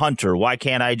be a hunter? Why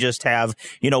can't I just have,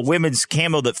 you know, women's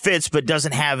camo that fits but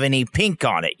doesn't have any pink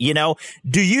on it? You know,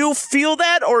 do you feel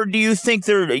that, or do you think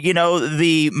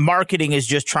the marketing is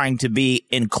just trying to be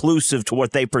inclusive to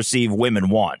what they perceive women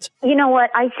want? You know what?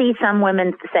 I see some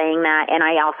women saying that, and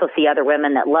I also see other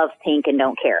women that love pink and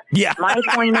don't care. Yeah. My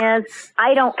point is,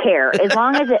 I don't care. As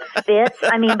long as it fits.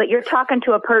 I mean, but you're talking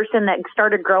to a person that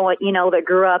started growing, you know, that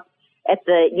grew up at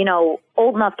the, you know,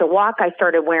 old enough to walk. I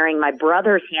started wearing my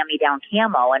brother's hand-me-down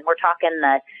camo, and we're talking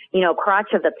the, you know,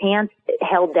 crotch of the pants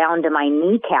held down to my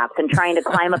kneecaps and trying to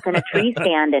climb up in a tree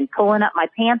stand and pulling up my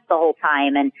pants the whole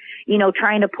time and, you know,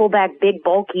 trying to pull back big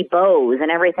bulky bows and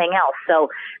everything else. So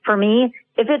for me,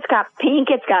 if it's got pink,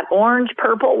 it's got orange,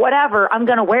 purple, whatever, I'm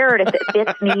going to wear it if it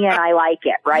fits me and I like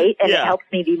it, right? And it helps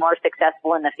me be more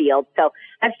successful in the field. So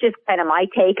that's just kind of my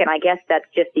take, and I guess that's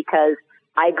just because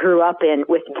I grew up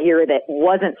with gear that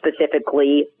wasn't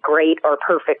specifically great or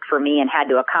perfect for me and had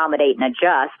to accommodate and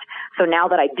adjust. So now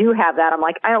that I do have that, I'm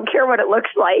like, I don't care what it looks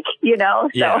like, you know?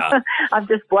 So I'm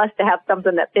just blessed to have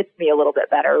something that fits me a little bit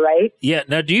better, right? Yeah.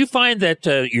 Now, do you find that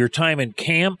your time in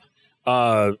camp,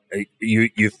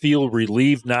 you feel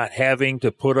relieved not having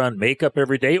to put on makeup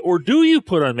every day, or do you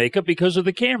put on makeup because of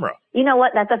the camera? You know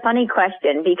what? That's a funny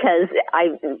question, because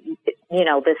you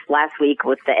know, this last week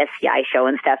with the SCI show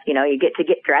and stuff, you know, you get to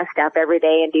get dressed up every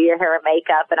day and do your hair and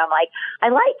makeup. And I'm like, I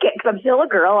like it because I'm still a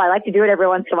girl. I like to do it every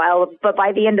once in a while. But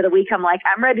by the end of the week, I'm like,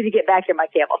 I'm ready to get back in my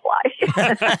camouflage.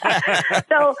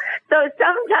 So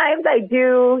sometimes I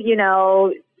do, you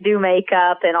know, do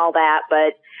makeup and all that.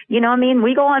 But, you know, I mean,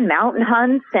 we go on mountain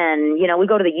hunts and, you know, we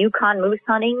go to the Yukon moose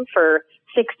hunting for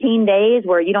 16 days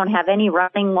where you don't have any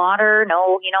running water,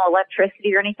 no, you know,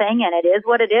 electricity or anything. And it is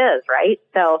what it is, right?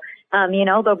 So, you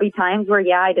know, there'll be times where,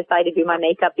 I decide to do my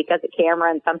makeup because of camera,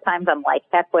 and sometimes I'm like,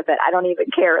 heck with it. I don't even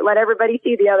care. Let everybody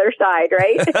see the other side,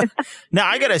 right? Now,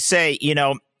 I got to say, you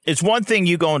know, it's one thing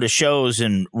you going to shows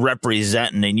and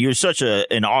representing, and you're such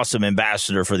an awesome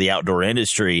ambassador for the outdoor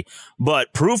industry,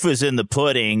 but proof is in the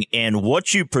pudding and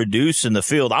what you produce in the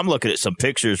field. I'm looking at some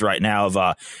pictures right now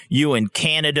of you in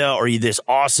Canada, or you this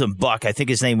awesome buck. I think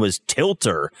his name was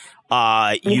Tilter.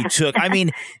 You took, I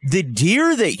mean, the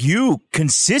deer that you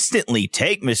consistently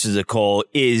take, Mrs. Nicole,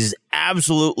 is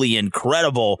absolutely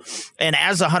incredible. And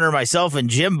as a hunter myself and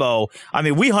Jimbo, I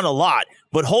mean, we hunt a lot,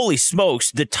 but holy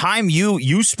smokes, the time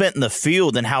you spent in the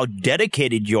field and how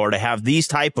dedicated you are to have these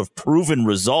type of proven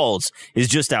results is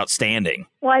just outstanding.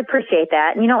 Well, I appreciate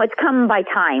that. You know, it's come by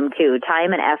time too,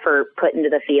 time and effort put into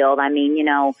the field. I mean, you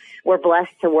know, we're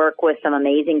blessed to work with some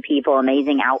amazing people,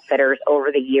 amazing outfitters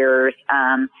over the years.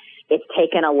 It's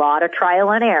taken a lot of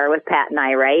trial and error with Pat and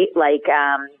I, right? Like,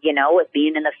 you know, with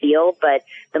being in the field, but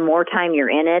the more time you're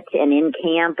in it and in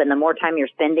camp and the more time you're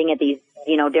spending at these,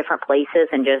 you know, different places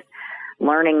and just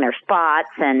learning their spots,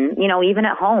 and, you know, even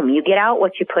at home, you get out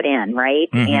what you put in, right?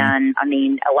 Mm-hmm. And I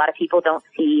mean, a lot of people don't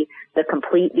see the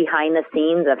complete behind the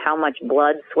scenes of how much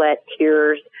blood, sweat,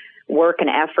 tears, work and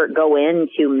effort go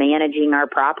into managing our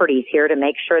properties here to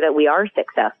make sure that we are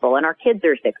successful and our kids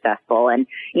are successful, and,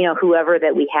 you know, whoever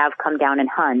that we have come down and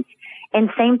hunt. And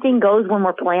same thing goes when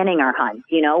we're planning our hunts.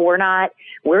 You know,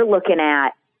 we're looking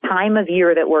at time of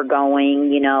year that we're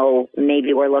going, you know,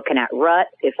 maybe we're looking at rut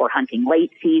if we're hunting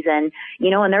late season, you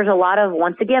know, and there's a lot of,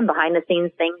 once again, behind the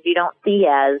scenes things you don't see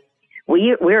as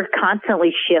we're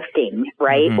constantly shifting,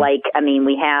 right? Mm-hmm. Like, I mean,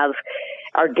 we have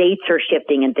our dates are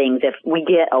shifting and things. If we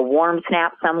get a warm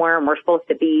snap somewhere and we're supposed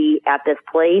to be at this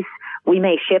place, we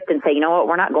may shift and say, you know what,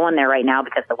 we're not going there right now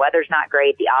because the weather's not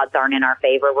great. The odds aren't in our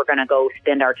favor. We're going to go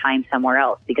spend our time somewhere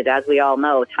else, because as we all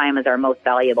know, time is our most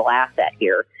valuable asset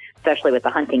here, especially with the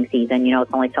hunting season. You know,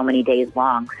 it's only so many days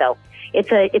long. So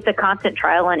it's a constant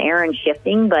trial and error and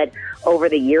shifting, but over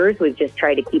the years, we've just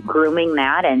tried to keep grooming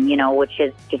that, and, you know, which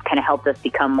has just kind of helped us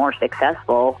become more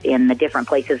successful in the different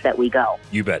places that we go.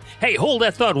 You bet. Hey, hold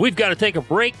that thought. We've got to take a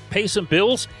break, pay some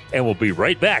bills, and we'll be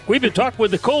right back. We've been talking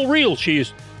with Nicole Reeve.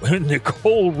 She's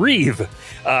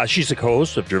the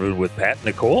co-host of Driven with Pat and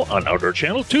Nicole on Outdoor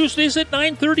Channel, Tuesdays at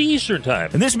 9:30 Eastern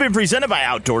Time. And this has been presented by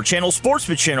Outdoor Channel,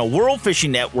 Sportsman Channel, World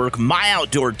Fishing Network,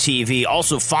 MyOutdoorTV.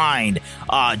 Also find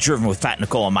Driven with Pat and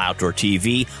Nicole on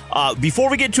MyOutdoorTV. Before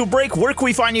we get to a break, where can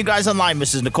we find you guys online,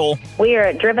 Mrs. Nicole? We are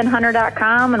at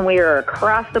drivenhunter.com, and we are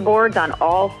across the boards on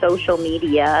all social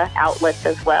media outlets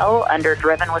as well, under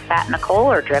Driven with Pat and Nicole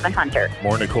or Driven Hunter.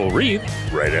 More Nicole Reeve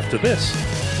right after this.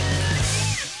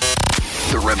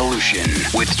 The Revolution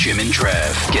with Jim and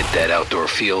Trav. Get that outdoor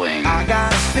feeling. I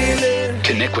got a feeling.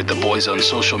 Connect with the boys on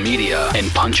social media and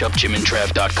punch up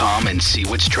jimandtrav.com and see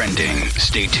what's trending.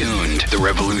 Stay tuned. The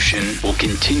Revolution will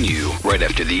continue right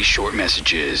after these short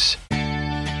messages.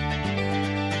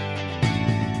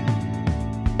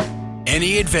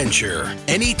 Any adventure,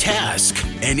 any task,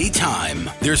 anytime.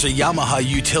 There's a Yamaha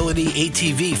utility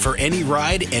ATV for any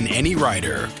ride and any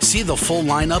rider. See the full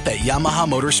lineup at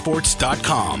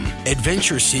YamahaMotorsports.com.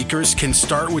 Adventure seekers can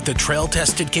start with the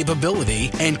trail-tested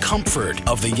capability and comfort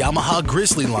of the Yamaha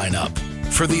Grizzly lineup.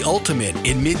 For the ultimate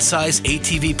in midsize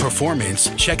ATV performance,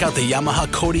 check out the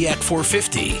Yamaha Kodiak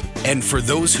 450. And for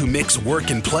those who mix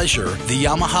work and pleasure, the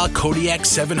Yamaha Kodiak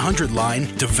 700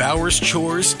 line devours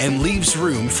chores and leaves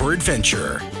room for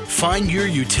adventure. Find your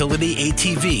utility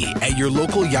ATV at your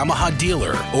local Yamaha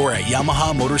dealer or at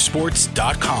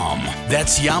YamahaMotorsports.com.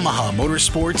 That's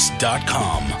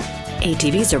YamahaMotorsports.com.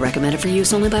 ATVs are recommended for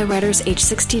use only by riders age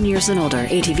 16 years and older.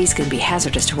 ATVs can be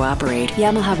hazardous to operate.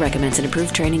 Yamaha recommends an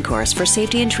approved training course. For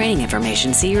safety and training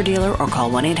information, see your dealer or call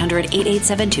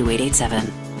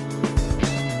 1-800-887-2887.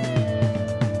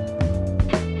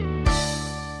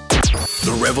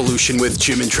 The Revolution with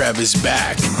Jim and Trav is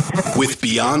back with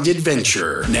Beyond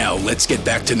Adventure. Now let's get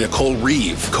back to Nicole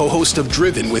Reeve, co-host of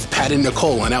Driven with Pat and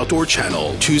Nicole on Outdoor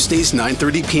Channel, Tuesdays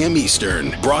 9:30 p.m.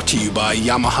 Eastern. Brought to you by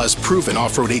Yamaha's proven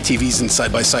off-road ATVs and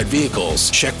side-by-side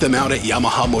vehicles. Check them out at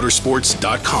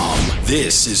YamahaMotorsports.com.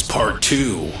 This is part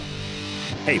 2.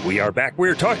 Hey, we are back.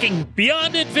 We're talking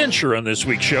Beyond Adventure on this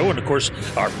week's show. And, of course,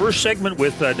 our first segment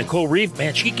with Nicole Reeve,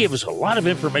 man, she gave us a lot of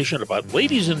information about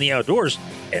ladies in the outdoors,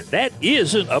 and that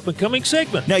is an up-and-coming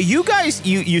segment. Now, you guys,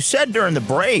 you said during the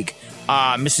break,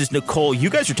 Mrs. Nicole, you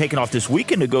guys are taking off this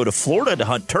weekend to go to Florida to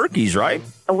hunt turkeys, right?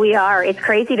 We are. It's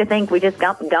crazy to think we just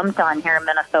dumped on here in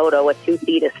Minnesota with 2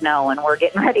 feet of snow, and we're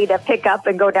getting ready to pick up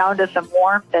and go down to some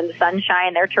warmth and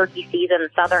sunshine. Their turkey season,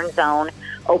 southern zone,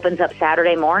 opens up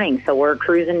Saturday morning, so we're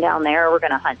cruising down there. We're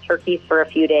going to hunt turkeys for a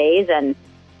few days and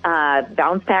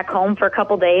bounce back home for a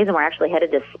couple days, and we're actually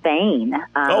headed to Spain.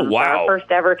 Oh, wow. For our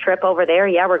first ever trip over there.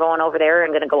 Yeah, we're going over there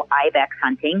and going to go ibex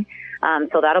hunting.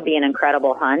 So that'll be an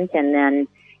incredible hunt. And then,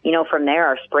 you know, from there,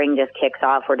 our spring just kicks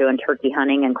off. We're doing turkey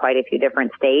hunting in quite a few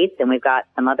different states, and we've got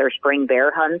some other spring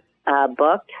bear hunts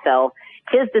booked. So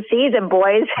 'tis the season,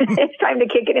 boys. It's time to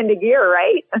kick it into gear,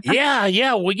 right?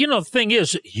 Yeah. Well, you know, the thing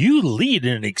is, you lead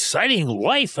an exciting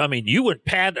life. I mean, you and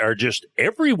Pat are just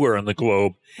everywhere on the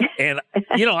globe. And,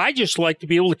 you know, I just like to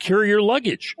be able to carry your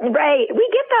luggage. Right. We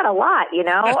get that a lot, you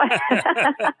know.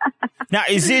 Now,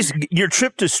 is this your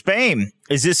trip to Spain?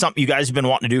 Is this something you guys have been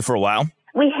wanting to do for a while?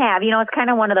 We have. You know, it's kind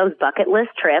of one of those bucket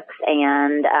list trips.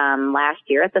 And last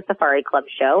year at the Safari Club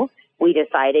show, we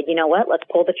decided, you know what, let's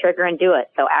pull the trigger and do it.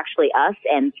 So actually us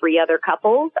and 3 other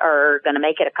couples are going to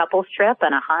make it a couples trip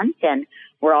and a hunt. And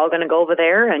we're all going to go over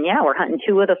there. And, yeah, we're hunting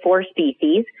 2 of the 4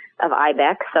 species of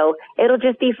ibex. So it'll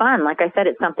just be fun. Like I said,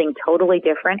 it's something totally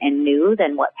different and new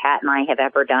than what Pat and I have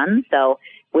ever done. So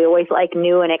we always like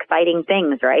new and exciting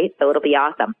things, right? So it'll be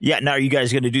awesome. Yeah. Now, are you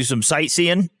guys going to do some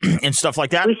sightseeing and stuff like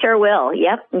that? We sure will.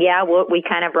 Yep. Yeah. We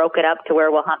kind of broke it up to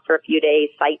where we'll hunt for a few days,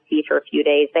 sightsee for a few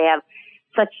days. They have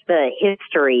such the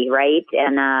history, right?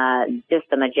 And just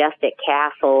the majestic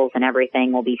castles and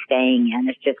everything we'll be staying in.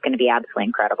 It's just going to be absolutely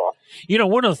incredible. You know,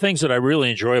 one of the things that I really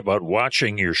enjoy about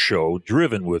watching your show,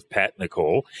 Driven with Pat and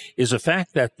Nicole, is the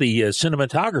fact that the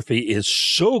cinematography is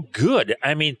so good.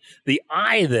 I mean, the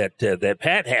eye that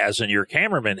Pat has and your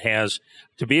cameraman has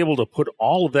to be able to put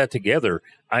all of that together,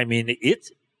 I mean,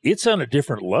 it's on a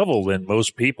different level than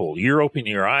most people. You're opening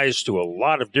your eyes to a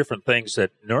lot of different things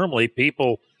that normally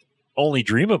people only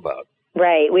dream about.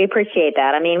 Right. We appreciate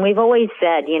that. I mean, we've always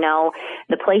said, you know,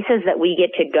 the places that we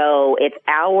get to go, it's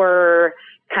our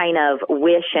kind of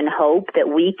wish and hope that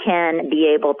we can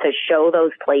be able to show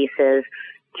those places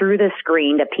through the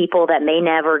screen to people that may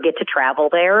never get to travel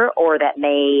there, or that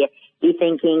may be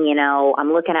thinking, you know,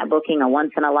 I'm looking at booking a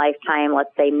once in a lifetime, let's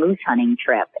say, moose hunting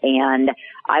trip. And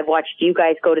I've watched you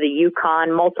guys go to the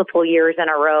Yukon multiple years in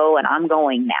a row, and I'm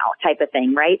going now, type of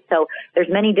thing, right? So there's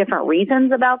many different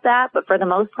reasons about that, but for the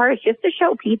most part, it's just to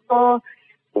show people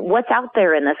what's out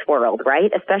there in this world, right?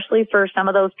 Especially for some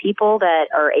of those people that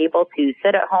are able to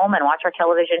sit at home and watch our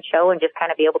television show and just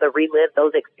kind of be able to relive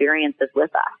those experiences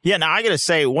with us. Yeah, now I got to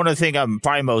say, one of the things I'm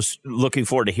probably most looking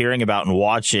forward to hearing about and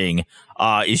watching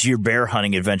is your bear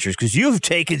hunting adventures, because you've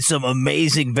taken some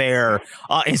amazing bear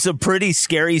in some pretty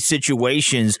scary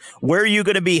situations. Where are you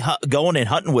going to be going and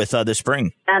hunting with this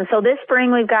spring? So this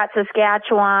spring we've got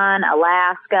Saskatchewan,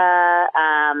 Alaska.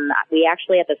 We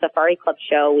actually at the Safari Club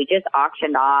show, we just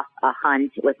auctioned off a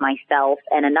hunt with myself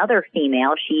and another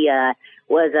female. She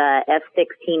was a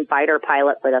F-16 fighter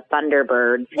pilot for the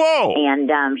Thunderbirds. Whoa!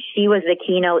 And she was the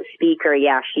keynote speaker.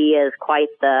 Yeah, she is quite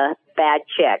the bad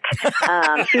chick.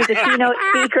 She was a keynote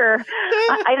speaker.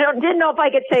 I didn't know if I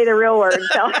could say the real word,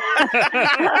 so.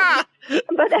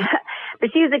 But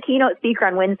she was a keynote speaker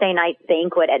on Wednesday night's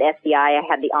banquet at SCI. I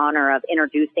had the honor of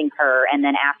introducing her, and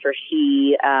then after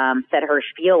she said her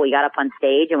spiel, we got up on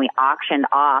stage and we auctioned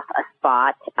off a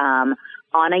spot on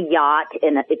a yacht.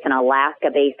 It's an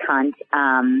Alaska-based hunt.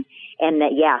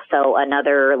 So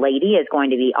another lady is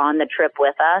going to be on the trip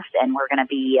with us, and we're going to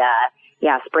be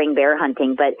spring bear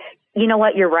hunting. But you know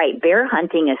what? You're right. Bear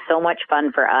hunting is so much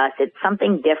fun for us. It's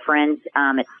something different.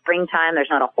 It's springtime. There's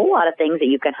not a whole lot of things that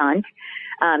you can hunt,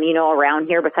 around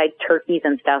here besides turkeys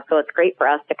and stuff. So it's great for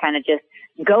us to kind of just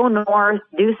go north,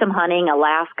 do some hunting.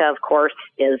 Alaska, of course,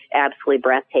 is absolutely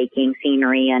breathtaking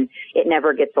scenery, and it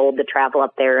never gets old to travel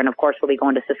up there. And, of course, we'll be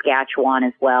going to Saskatchewan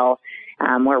as well,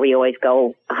 where we always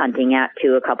go hunting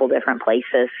to a couple different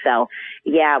places. So,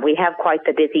 yeah, we have quite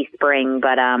the busy spring,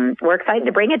 but we're excited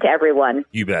to bring it to everyone.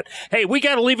 You bet. Hey, we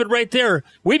got to leave it right there.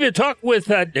 We've been talking with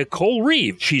Nicole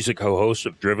Reeve. She's a co-host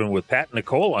of Driven with Pat and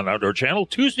Nicole on Outdoor Channel,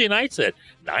 Tuesday nights at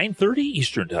 9:30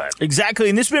 Eastern Time. Exactly,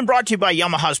 and this has been brought to you by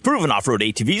Yamaha's proven off-road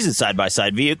ATVs and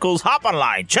side-by-side vehicles. Hop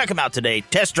online, check them out today,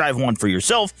 test drive one for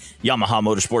yourself,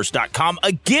 YamahaMotorsports.com.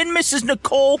 Again, Mrs.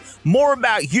 Nicole, more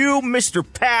about you, Mr.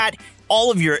 Pat, all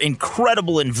of your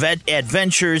incredible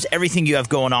adventures, everything you have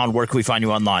going on. Where can we find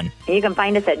you online? You can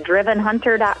find us at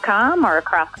drivenhunter.com or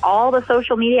across all the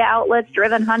social media outlets.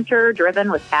 Driven Hunter, Driven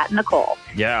with Pat and Nicole.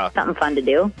 Yeah. Something fun to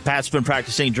do. Pat's been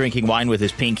practicing drinking wine with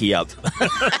his pinky up.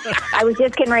 I was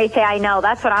just getting ready to say, I know.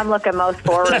 That's what I'm looking most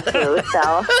forward to.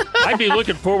 So I'd be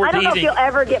looking forward to eating. I don't know if you'll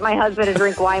ever get my husband to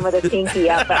drink wine with his pinky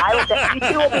up, but you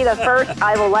two will be the first.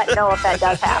 I will let know if that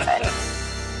does happen.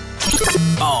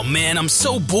 Oh man, I'm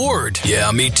so bored.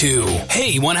 Yeah, me too. Hey,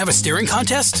 you want to have a staring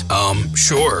contest?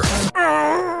 Sure.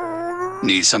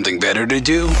 Need something better to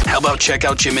do? How about check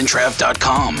out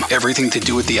JimandTrav.com? Everything to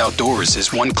do with the outdoors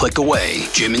is one click away.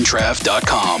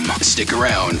 JimandTrav.com. Stick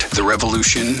around. The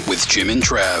revolution with Jim and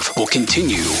Trav will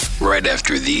continue right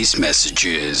after these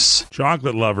messages.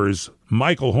 Chocolate lovers,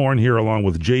 Michael Horn here along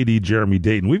with JD Jeremy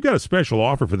Dayton. We've got a special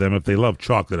offer for them if they love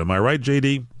chocolate. Am I right,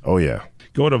 JD? Oh, yeah.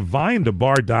 Go to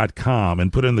vinetobar.com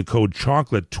and put in the code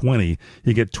chocolate20.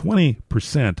 You get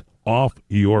 20% off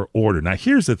your order. Now,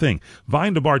 here's the thing.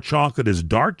 Vine to Bar chocolate is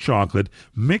dark chocolate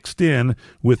mixed in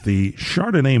with the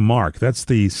Chardonnay mark. That's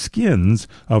the skins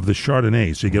of the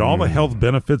Chardonnay. So you get all the health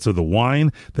benefits of the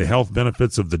wine, the health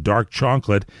benefits of the dark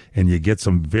chocolate, and you get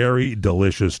some very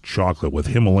delicious chocolate with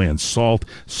Himalayan salt.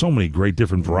 So many great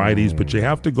different varieties, but you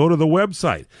have to go to the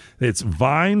website. It's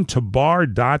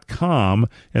vinetobar.com,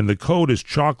 and the code is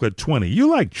chocolate20. You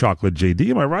like chocolate, JD,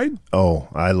 am I right? Oh,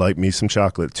 I like me some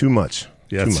chocolate. Too much.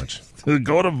 Yes. Too much.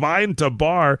 Go to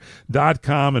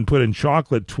vinetobar.com and put in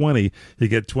chocolate20. You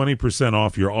get 20%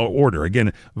 off your order.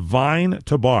 Again,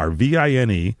 Vinetobar,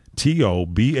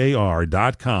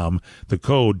 VINETOBAR.com. The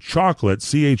code chocolate,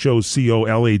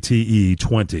 CHOCOLATE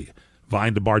 20.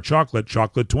 Vine to Bar chocolate,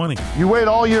 chocolate20. You wait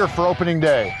all year for opening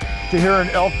day to hear an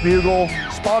elk bugle,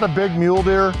 spot a big mule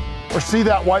deer, or see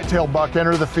that whitetail buck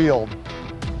enter the field.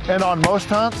 And on most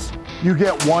hunts, you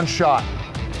get one shot.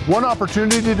 One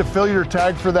opportunity to fill your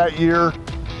tag for that year,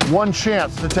 one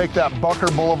chance to take that buck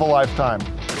or bull of a lifetime.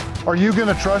 Are you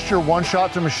going to trust your one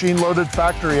shot to machine-loaded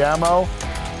factory ammo?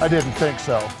 I didn't think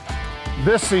so.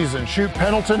 This season, shoot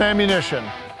Pendleton ammunition,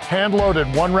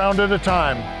 hand-loaded one round at a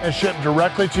time, and shipped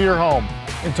directly to your home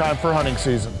in time for hunting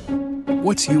season.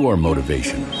 What's your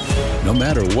motivation? No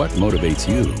matter what motivates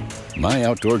you,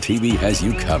 MyOutdoorTV has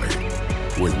you covered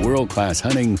with world-class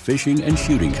hunting, fishing, and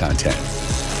shooting content.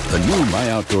 The new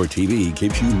MyOutdoorTV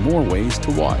gives you more ways to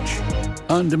watch.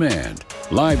 On demand,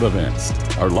 live events,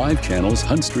 our live channels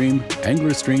HuntStream,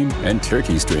 AnglerStream, and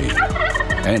TurkeyStream.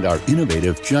 And our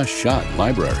innovative Just Shot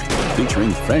library,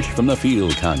 featuring fresh from the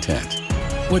field content.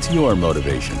 What's your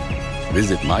motivation?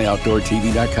 Visit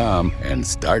MyOutdoorTV.com and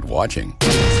start watching.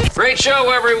 Great show,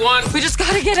 everyone. We just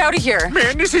gotta get out of here.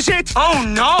 Man, this is it. Oh,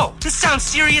 no. This sounds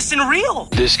serious and real.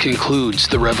 This concludes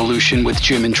the revolution with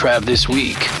Jim and Trav this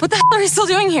week. What the hell are you still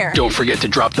doing here? Don't forget to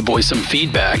drop the boys some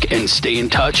feedback and stay in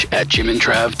touch at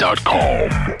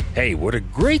JimandTrav.com. Hey, what a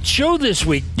great show this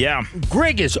week. Yeah.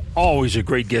 Greg is always a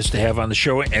great guest to have on the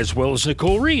show, as well as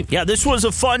Nicole Reeve. Yeah, this was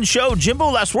a fun show. Jimbo,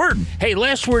 last word. Hey,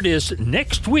 last word is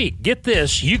next week. Get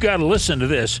this. You got to listen to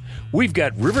this. We've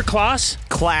got River Class.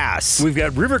 We've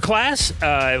got River Class.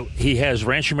 He has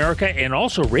Ranch America and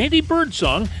also Randy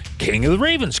Birdsong, King of the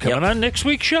Ravens, coming on next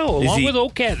week's show, along with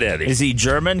Old Cat Daddy. Is he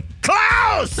German?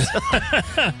 Klaus!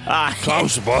 Klaus!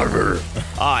 Klaus Barber.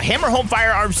 Hammer home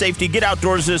firearm safety. Get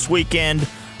outdoors this weekend.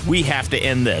 We have to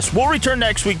end this. We'll return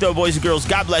next week, though, boys and girls.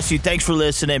 God bless you. Thanks for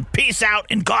listening. Peace out,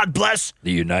 and God bless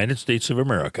the United States of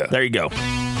America. There you go.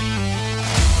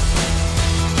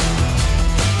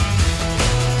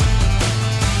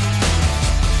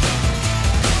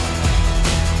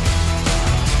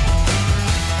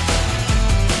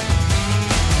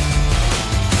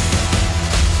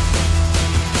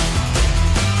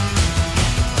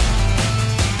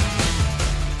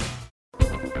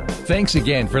 Thanks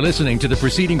again for listening to the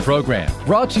preceding program,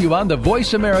 brought to you on the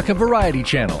Voice America Variety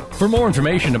Channel. For more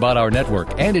information about our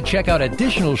network and to check out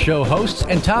additional show hosts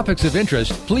and topics of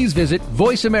interest, please visit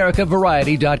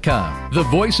voiceamericavariety.com. The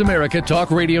Voice America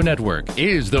Talk Radio Network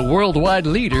is the worldwide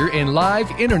leader in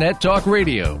live Internet talk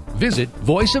radio. Visit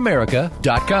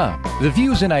voiceamerica.com. The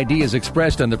views and ideas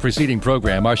expressed on the preceding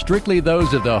program are strictly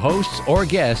those of the hosts or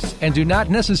guests and do not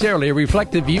necessarily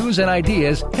reflect the views and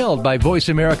ideas held by Voice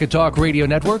America Talk Radio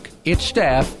Network, its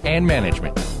staff, and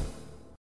management.